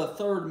in the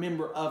third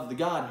member of the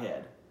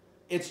Godhead.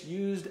 It's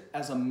used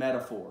as a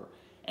metaphor.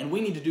 And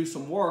we need to do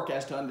some work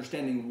as to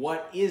understanding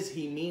what is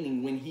he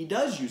meaning when he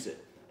does use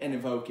it and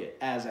evoke it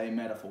as a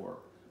metaphor.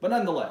 But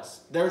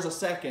nonetheless, there's a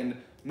second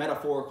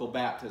metaphorical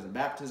baptism,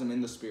 baptism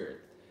in the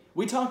Spirit.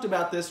 We talked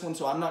about this one,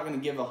 so I'm not going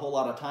to give a whole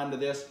lot of time to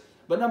this.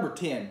 But number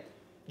 10,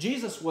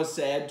 Jesus was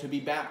said to be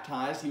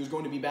baptized. He was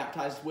going to be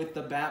baptized with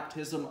the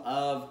baptism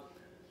of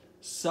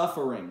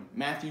suffering.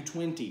 Matthew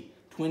 20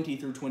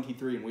 through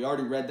 23. And we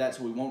already read that,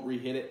 so we won't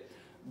re-hit it.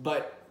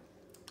 But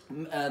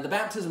the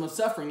baptism of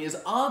suffering is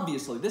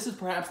obviously, this is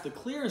perhaps the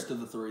clearest of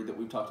the three that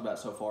we've talked about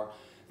so far.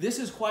 This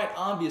is quite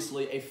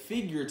obviously a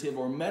figurative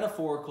or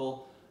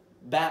metaphorical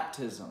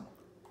baptism.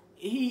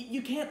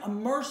 You can't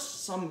immerse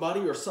somebody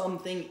or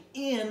something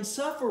in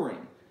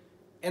suffering.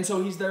 And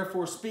so he's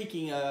therefore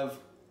speaking of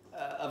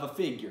a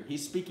figure.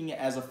 He's speaking it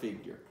as a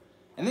figure.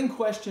 And then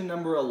question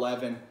number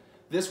 11.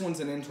 This one's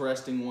an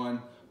interesting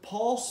one.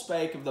 Paul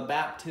spake of the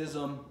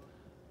baptism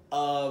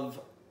of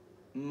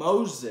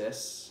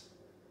Moses,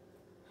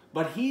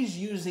 but he's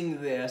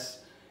using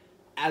this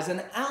as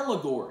an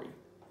allegory.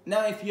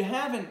 Now, if you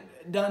haven't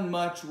done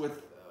much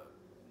with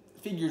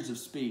figures of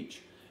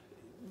speech,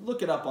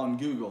 look it up on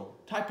Google.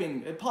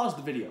 Pause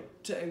the video,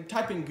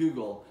 type in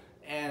Google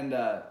and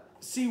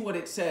see what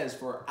it says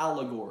for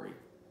allegory.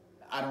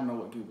 I don't know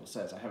what Google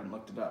says. I haven't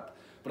looked it up.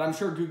 But I'm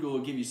sure Google will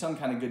give you some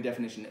kind of good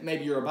definition.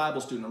 Maybe you're a Bible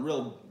student, a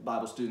real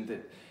Bible student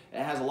that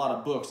has a lot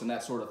of books and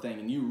that sort of thing,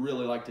 and you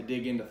really like to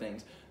dig into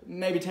things.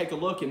 Maybe take a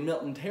look in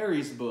Milton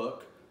Terry's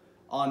book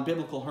on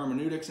biblical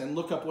hermeneutics and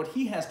look up what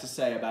he has to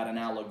say about an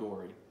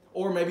allegory.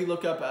 Or maybe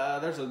look up,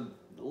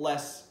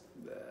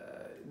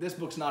 this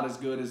book's not as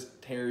good as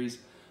Terry's,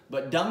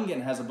 but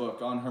Dungan has a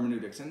book on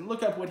hermeneutics, and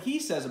look up what he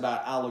says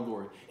about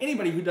allegory.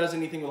 Anybody who does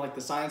anything with like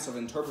the science of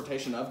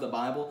interpretation of the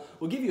Bible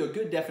will give you a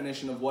good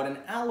definition of what an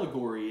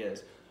allegory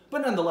is.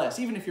 But nonetheless,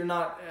 even if you're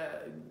not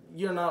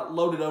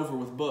loaded over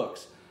with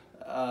books,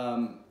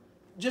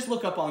 just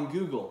look up on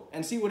Google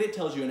and see what it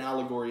tells you an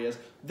allegory is.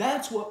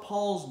 That's what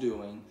Paul's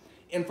doing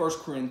in 1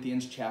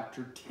 Corinthians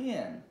chapter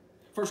 10.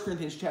 1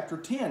 Corinthians chapter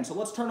 10. So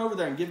let's turn over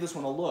there and give this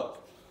one a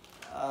look.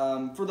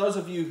 For those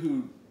of you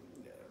who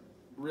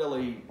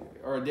really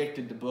are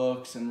addicted to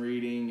books and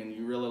reading, and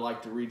you really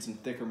like to read some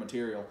thicker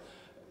material,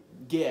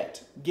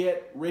 get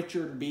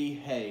Richard B.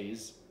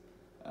 Hayes.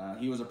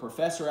 He was a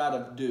professor out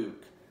of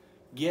Duke.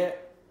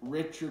 Get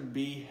Richard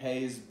B.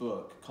 Hayes'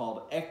 book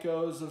called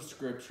Echoes of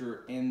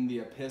Scripture in the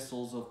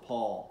Epistles of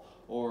Paul,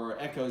 or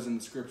Echoes in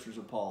the Scriptures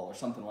of Paul, or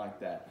something like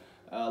that.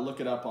 Look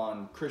it up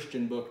on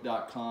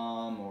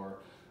christianbook.com, or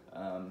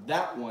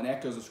that one,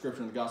 Echoes of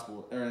Scripture in the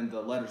Gospel, or in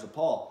the Letters of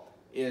Paul,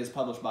 is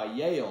published by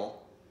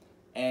Yale,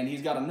 and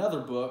he's got another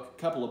book,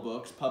 couple of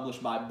books,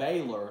 published by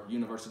Baylor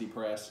University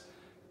Press,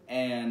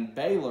 and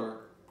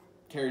Baylor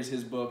carries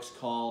his books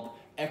called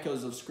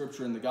Echoes of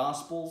Scripture in the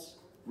Gospels,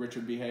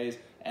 Richard B. Hayes,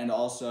 and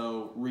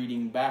also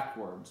Reading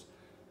Backwards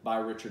by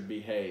Richard B.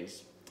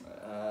 Hayes.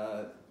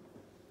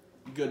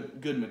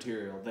 Good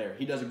material there.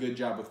 He does a good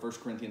job with 1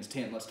 Corinthians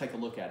 10. Let's take a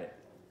look at it.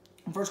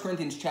 In 1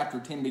 Corinthians chapter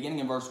 10, beginning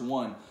in verse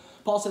 1,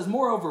 Paul says,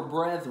 "Moreover,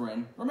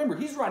 brethren," remember,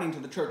 he's writing to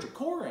the church at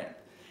Corinth,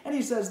 and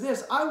he says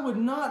this, "I would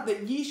not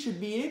that ye should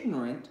be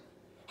ignorant,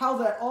 how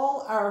that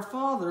all our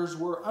fathers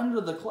were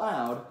under the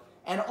cloud,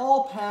 and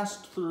all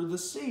passed through the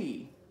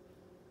sea."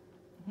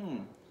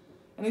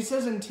 And he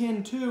says in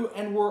 10:2,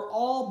 "And were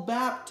all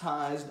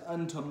baptized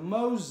unto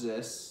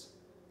Moses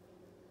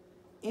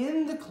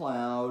in the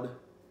cloud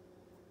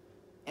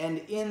and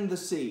in the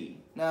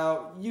sea."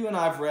 Now, you and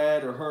I have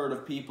read or heard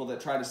of people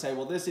that try to say,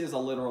 well, this is a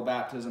literal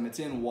baptism. It's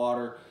in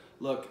water.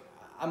 Look,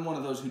 I'm one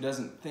of those who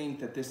doesn't think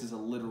that this is a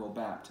literal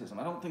baptism.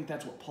 I don't think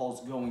that's what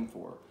Paul's going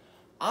for.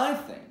 I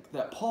think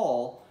that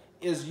Paul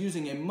is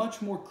using a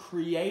much more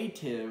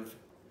creative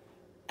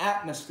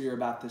atmosphere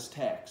about this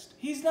text.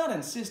 He's not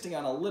insisting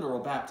on a literal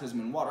baptism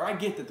in water. I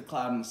get that the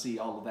cloud and the sea,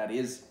 all of that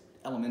is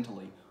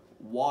elementally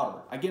water.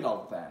 I get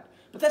all of that.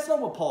 But that's not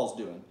what Paul's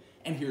doing.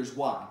 And here's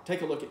why.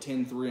 Take a look at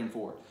 10:3 and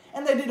 4.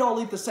 "And they did all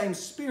eat the same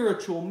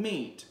spiritual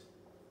meat."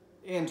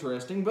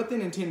 Interesting. But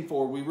then in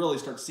 10:4, we really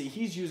start to see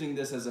he's using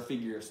this as a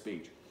figure of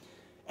speech.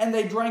 "And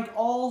they drank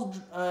all,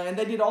 and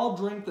they did all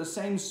drink the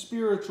same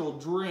spiritual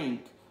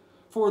drink,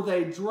 for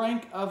they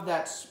drank of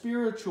that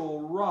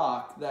spiritual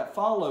rock that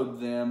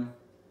followed them."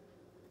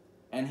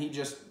 And he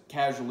just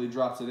casually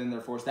drops it in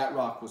there for us. That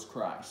rock was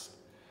Christ.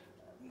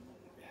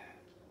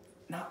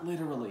 Not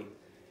literally.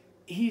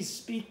 He's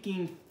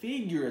speaking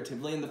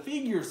figuratively, and the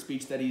figure of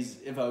speech that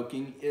he's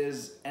evoking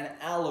is an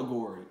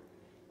allegory.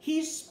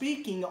 He's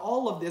speaking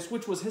all of this,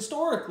 which was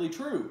historically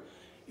true.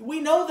 We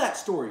know that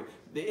story.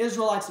 The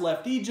Israelites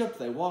left Egypt.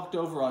 They walked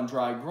over on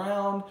dry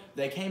ground.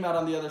 They came out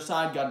on the other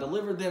side. God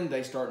delivered them.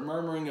 They start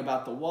murmuring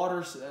about the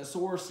water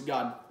source.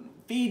 God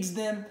feeds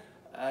them.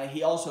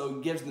 He also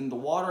gives them the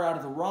water out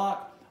of the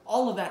rock.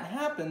 All of that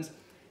happens,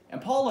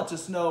 and Paul lets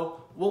us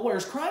know, well,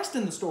 where's Christ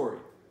in the story?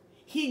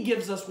 He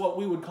gives us what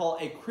we would call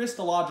a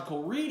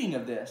Christological reading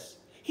of this.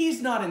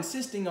 He's not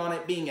insisting on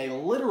it being a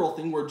literal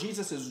thing where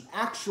Jesus is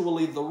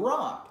actually the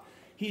rock.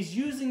 He's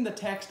using the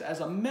text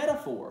as a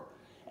metaphor,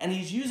 and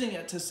he's using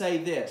it to say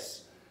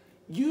this.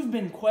 You've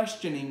been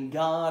questioning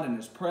God and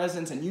His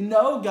presence, and you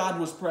know God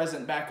was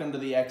present back under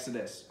the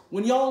Exodus.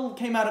 When y'all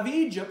came out of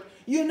Egypt,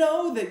 you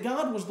know that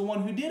God was the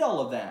one who did all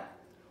of that.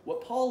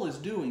 What Paul is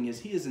doing is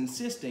he is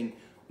insisting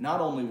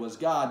not only was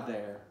God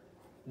there,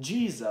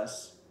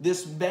 Jesus,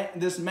 this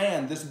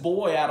man, this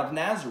boy out of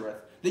Nazareth,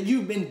 that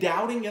you've been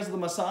doubting as the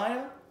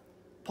Messiah,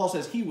 Paul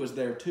says he was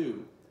there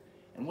too.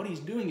 And what he's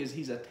doing is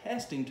he's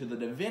attesting to the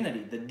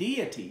divinity, the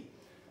deity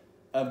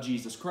of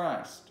Jesus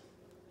Christ.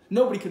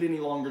 Nobody could any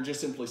longer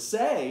just simply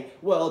say,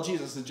 well,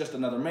 Jesus is just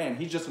another man.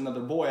 He's just another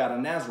boy out of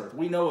Nazareth.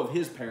 We know of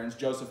his parents,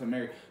 Joseph and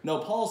Mary. No,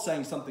 Paul's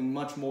saying something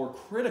much more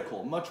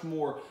critical, much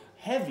more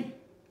heavy.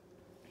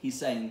 He's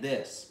saying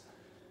this.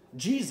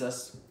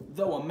 Jesus,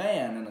 though a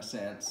man in a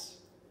sense,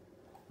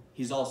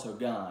 he's also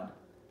God.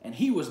 And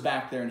he was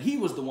back there, and he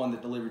was the one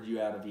that delivered you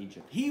out of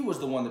Egypt. He was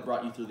the one that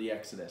brought you through the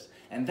Exodus.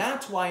 And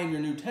that's why in your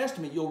New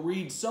Testament you'll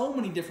read so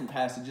many different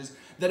passages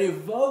that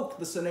evoke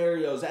the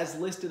scenarios as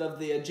listed of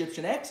the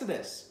Egyptian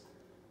Exodus.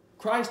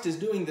 Christ is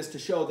doing this to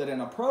show that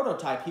in a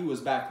prototype he was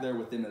back there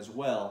with them as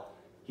well.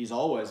 He's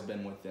always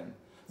been with them.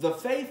 The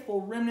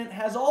faithful remnant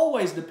has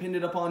always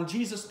depended upon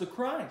Jesus the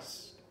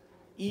Christ,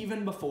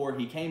 even before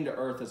he came to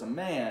earth as a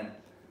man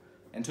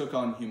and took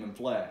on human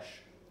flesh.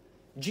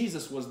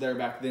 Jesus was there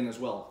back then as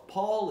well.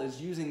 Paul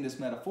is using this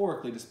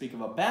metaphorically to speak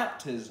of a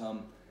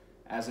baptism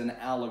as an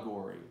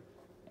allegory.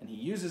 And he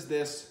uses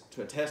this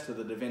to attest to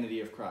the divinity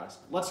of Christ.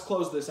 Let's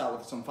close this out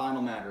with some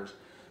final matters.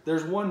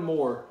 There's one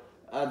more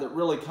that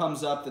really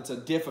comes up that's a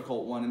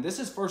difficult one. And this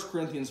is 1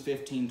 Corinthians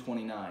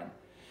 15:29.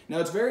 Now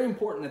it's very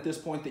important at this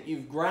point that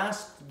you've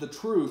grasped the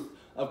truth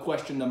of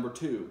question number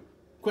 2.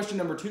 Question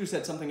number 2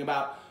 said something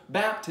about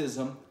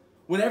baptism.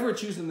 Whenever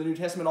it's used in the New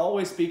Testament, it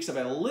always speaks of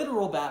a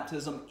literal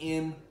baptism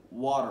in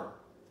water,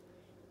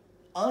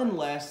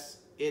 unless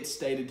it's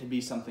stated to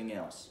be something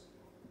else.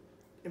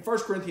 In 1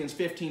 Corinthians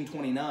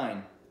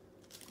 15:29,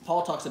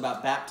 Paul talks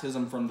about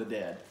baptism from the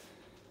dead.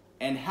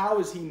 And how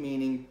is he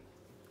meaning,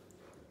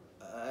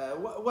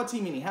 what's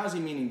he meaning? How is he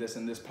meaning this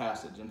in this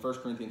passage in 1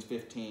 Corinthians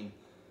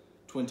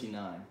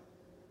 15:29?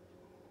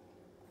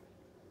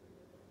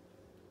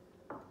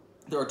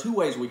 There are two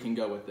ways we can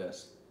go with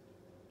this.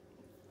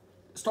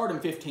 Start in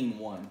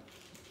 15:1.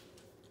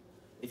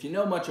 If you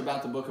know much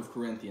about the books of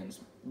Corinthians,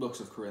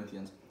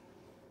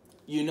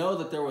 you know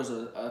that there was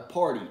a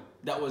party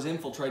that was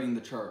infiltrating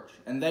the church,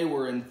 and they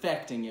were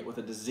infecting it with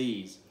a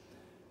disease,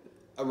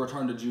 a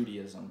return to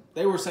Judaism.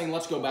 They were saying,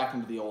 let's go back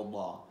into the old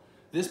law.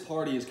 This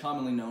party is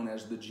commonly known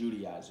as the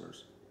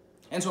Judaizers.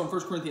 And so in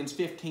 1 Corinthians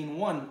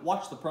 15:1,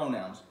 watch the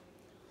pronouns.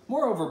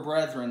 Moreover,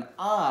 brethren,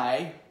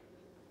 I,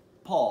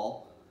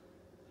 Paul,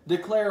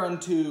 declare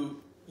unto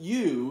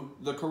you,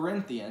 the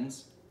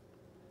Corinthians,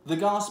 the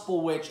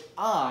gospel which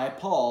I,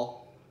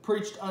 Paul,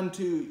 preached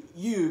unto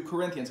you,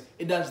 Corinthians.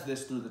 It does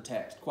this through the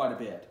text quite a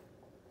bit.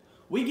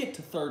 We get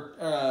to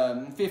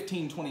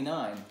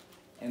 15:29,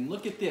 and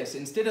look at this.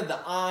 Instead of the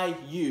I,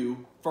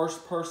 you,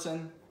 first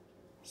person,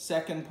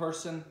 second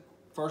person,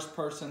 first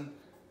person,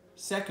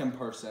 second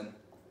person,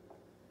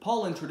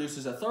 Paul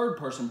introduces a third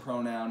person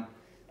pronoun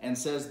and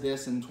says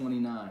this in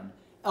 29.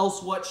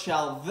 Else what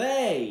shall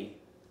they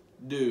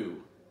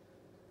do,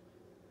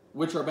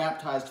 which are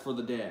baptized for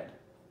the dead?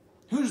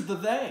 Who's the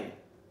they?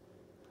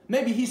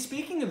 Maybe he's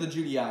speaking of the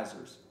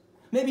Judaizers.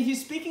 Maybe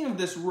he's speaking of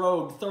this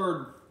rogue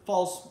third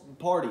false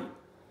party.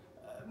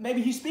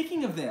 Maybe he's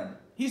speaking of them.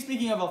 He's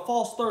speaking of a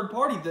false third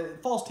party, the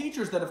false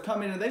teachers that have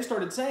come in and they've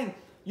started saying,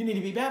 you need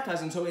to be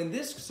baptized. And so in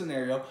this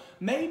scenario,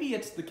 maybe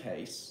it's the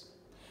case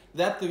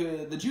that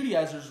the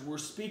Judaizers were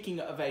speaking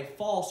of a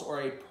false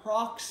or a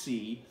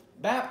proxy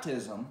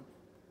baptism.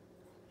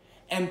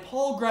 And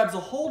Paul grabs a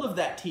hold of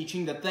that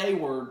teaching that they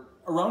were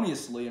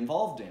erroneously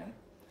involved in.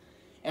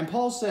 And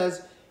Paul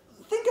says,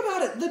 think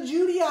about it, the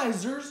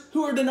Judaizers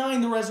who are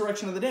denying the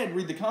resurrection of the dead.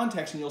 Read the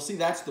context and you'll see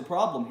that's the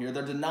problem here.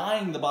 They're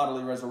denying the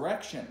bodily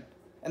resurrection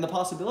and the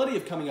possibility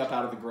of coming up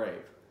out of the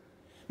grave.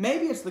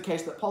 Maybe it's the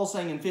case that Paul's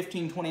saying in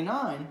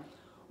 15:29,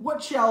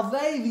 what shall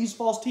they, these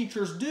false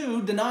teachers,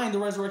 do, denying the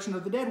resurrection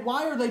of the dead?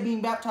 Why are they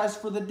being baptized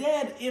for the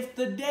dead if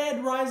the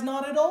dead rise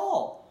not at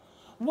all?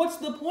 What's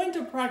the point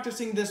of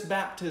practicing this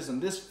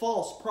baptism, this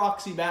false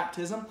proxy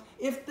baptism,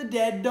 if the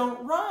dead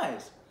don't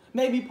rise?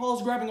 Maybe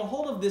Paul's grabbing a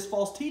hold of this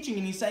false teaching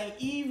and he's saying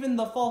even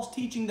the false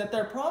teaching that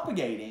they're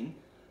propagating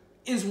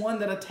is one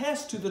that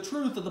attests to the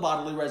truth of the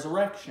bodily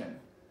resurrection.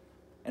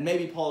 And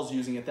maybe Paul's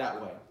using it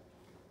that way.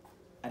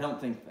 I don't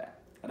think that.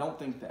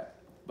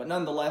 But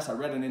nonetheless, I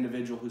read an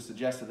individual who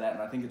suggested that,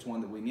 and I think it's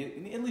one that we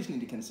at least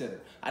need to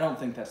consider. I don't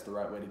think that's the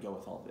right way to go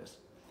with all this.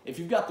 If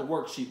you've got the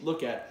worksheet,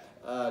 look at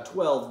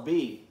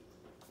 12b.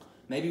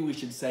 Maybe we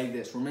should say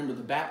this. Remember,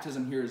 the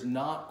baptism here is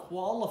not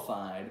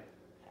qualified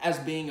as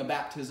being a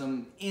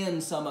baptism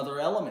in some other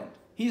element.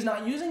 He's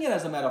not using it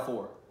as a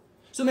metaphor.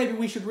 So maybe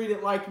we should read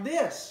it like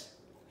this.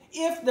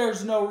 If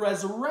there's no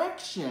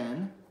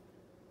resurrection,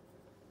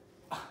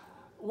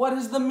 what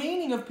is the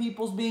meaning of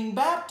people's being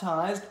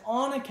baptized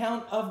on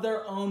account of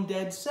their own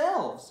dead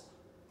selves?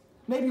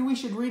 Maybe we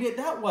should read it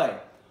that way,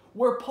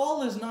 where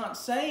Paul is not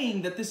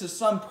saying that this is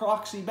some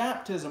proxy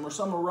baptism or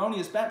some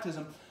erroneous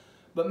baptism,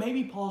 but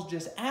maybe Paul's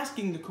just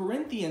asking the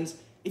Corinthians,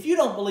 if you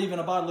don't believe in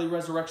a bodily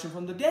resurrection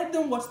from the dead,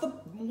 then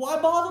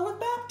why bother with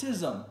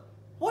baptism?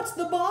 What's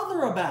the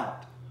bother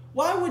about?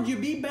 Why would you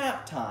be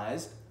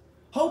baptized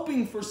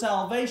hoping for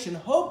salvation,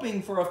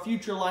 hoping for a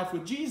future life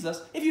with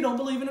Jesus, if you don't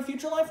believe in a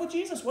future life with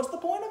Jesus? What's the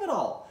point of it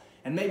all?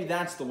 And maybe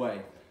that's the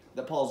way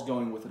that Paul's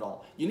going with it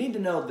all. You need to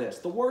know this.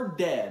 The word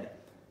dead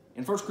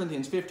in 1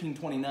 Corinthians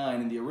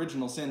 15:29 in the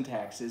original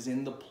syntax is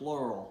in the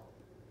plural.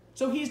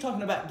 So he's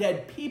talking about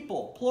dead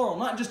people, plural,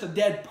 not just a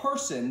dead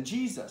person,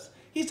 Jesus.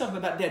 He's talking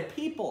about dead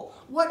people.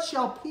 What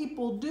shall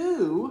people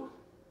do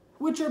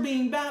which are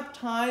being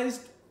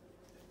baptized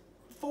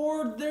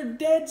for their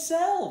dead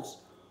selves?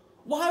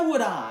 Why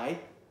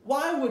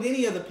would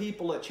any of the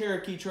people at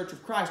Cherokee Church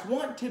of Christ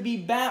want to be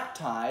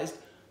baptized?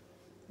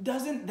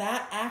 Doesn't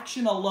that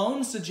action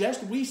alone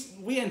suggest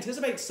we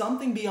anticipate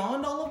something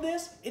beyond all of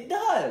this? It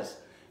does.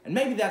 And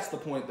maybe that's the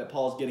point that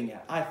Paul's getting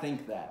at. I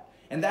think that.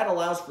 And that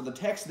allows for the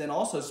text then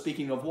also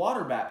speaking of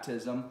water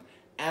baptism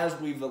as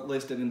we've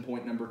listed in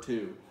point number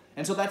 2.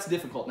 And so that's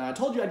difficult. Now I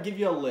told you I'd give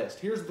you a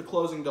list. Here's the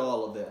closing to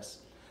all of this.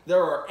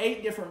 There are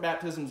 8 different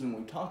baptisms and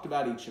we've talked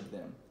about each of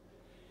them.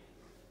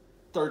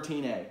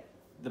 13a.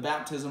 The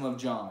baptism of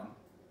John.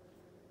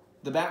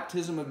 The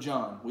baptism of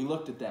John, we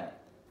looked at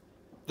that.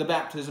 The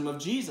baptism of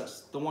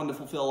Jesus, the one to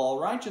fulfill all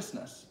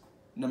righteousness.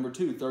 Number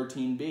 2,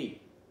 13b.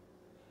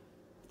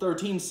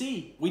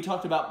 13c, we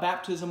talked about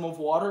baptism of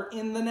water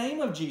in the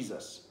name of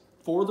Jesus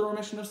for the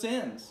remission of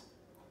sins.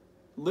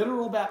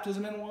 Literal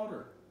baptism in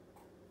water.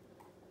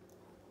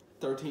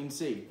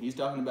 13c, he's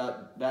talking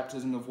about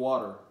baptism of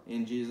water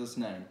in Jesus'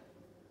 name.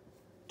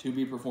 To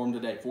be performed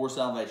today for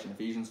salvation,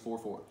 Ephesians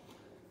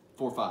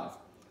 4:5.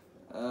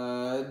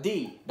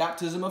 D,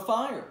 baptism of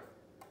fire.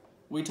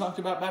 We talked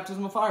about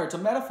baptism of fire. It's a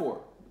metaphor.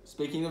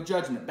 Speaking of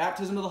judgment.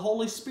 Baptism of the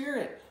Holy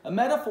Spirit, a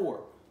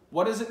metaphor.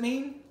 What does it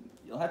mean?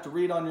 You'll have to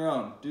read on your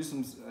own. Do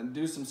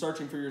some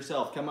searching for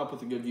yourself. Come up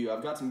with a good view.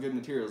 I've got some good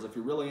materials. If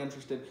you're really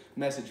interested,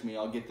 message me.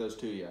 I'll get those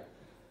to you.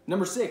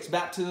 Number 6,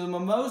 baptism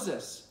of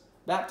Moses.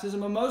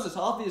 Baptism of Moses,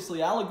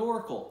 obviously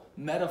allegorical,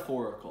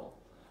 metaphorical.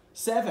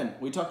 7,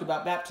 we talked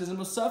about baptism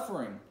of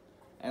suffering.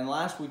 And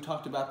last we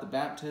talked about the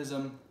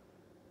baptism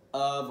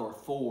of or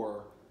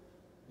for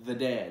the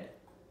dead.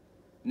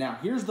 Now,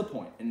 here's the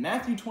point. In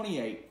Matthew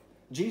 28,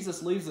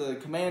 Jesus leaves a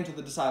command to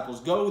the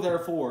disciples, "Go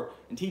therefore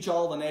and teach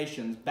all the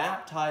nations,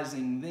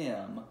 baptizing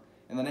them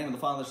in the name of the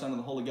Father, Son, and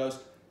the Holy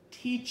Ghost,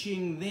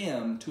 teaching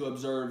them to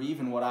observe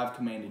even what I've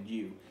commanded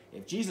you."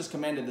 If Jesus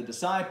commanded the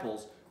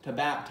disciples to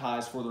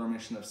baptize for the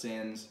remission of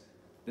sins,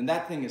 then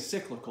that thing is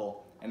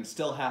cyclical, and it's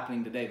still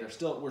happening today.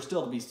 We're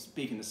still to be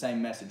speaking the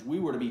same message. We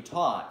were to be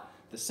taught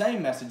the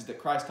same message that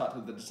Christ taught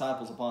to the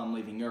disciples upon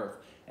leaving earth,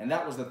 and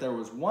that was that there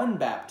was one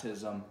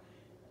baptism.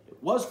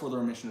 It was for the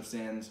remission of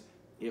sins.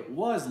 It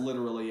was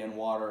literally in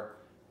water,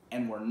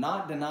 and we're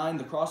not denying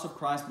the cross of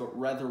Christ, but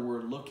rather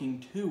we're looking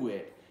to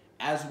it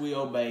as we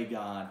obey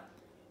God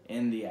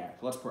in the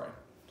act. Let's pray.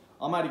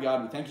 Almighty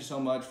God, we thank you so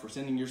much for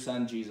sending your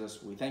Son,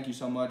 Jesus. We thank you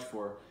so much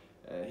for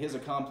his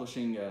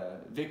accomplishing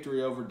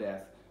victory over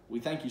death. We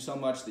thank you so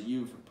much that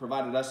you've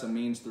provided us a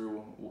means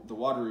through the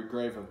watery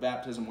grave of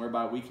baptism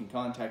whereby we can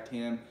contact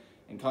him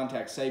and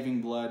contact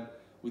saving blood.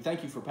 We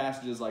thank you for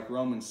passages like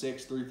Romans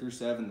 6, 3 through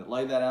 7 that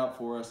lay that out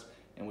for us,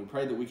 and we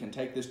pray that we can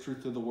take this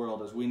truth to the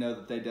world as we know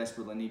that they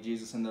desperately need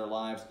Jesus in their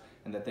lives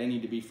and that they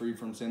need to be freed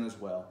from sin as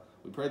well.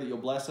 We pray that you'll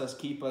bless us,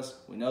 keep us.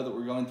 We know that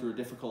we're going through a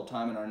difficult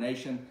time in our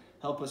nation.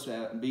 Help us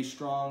be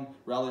strong,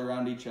 rally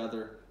around each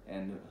other,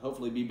 and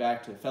hopefully be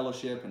back to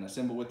fellowship and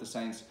assemble with the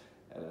saints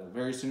at a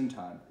very soon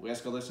time. We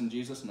ask all this in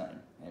Jesus'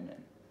 name.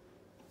 Amen.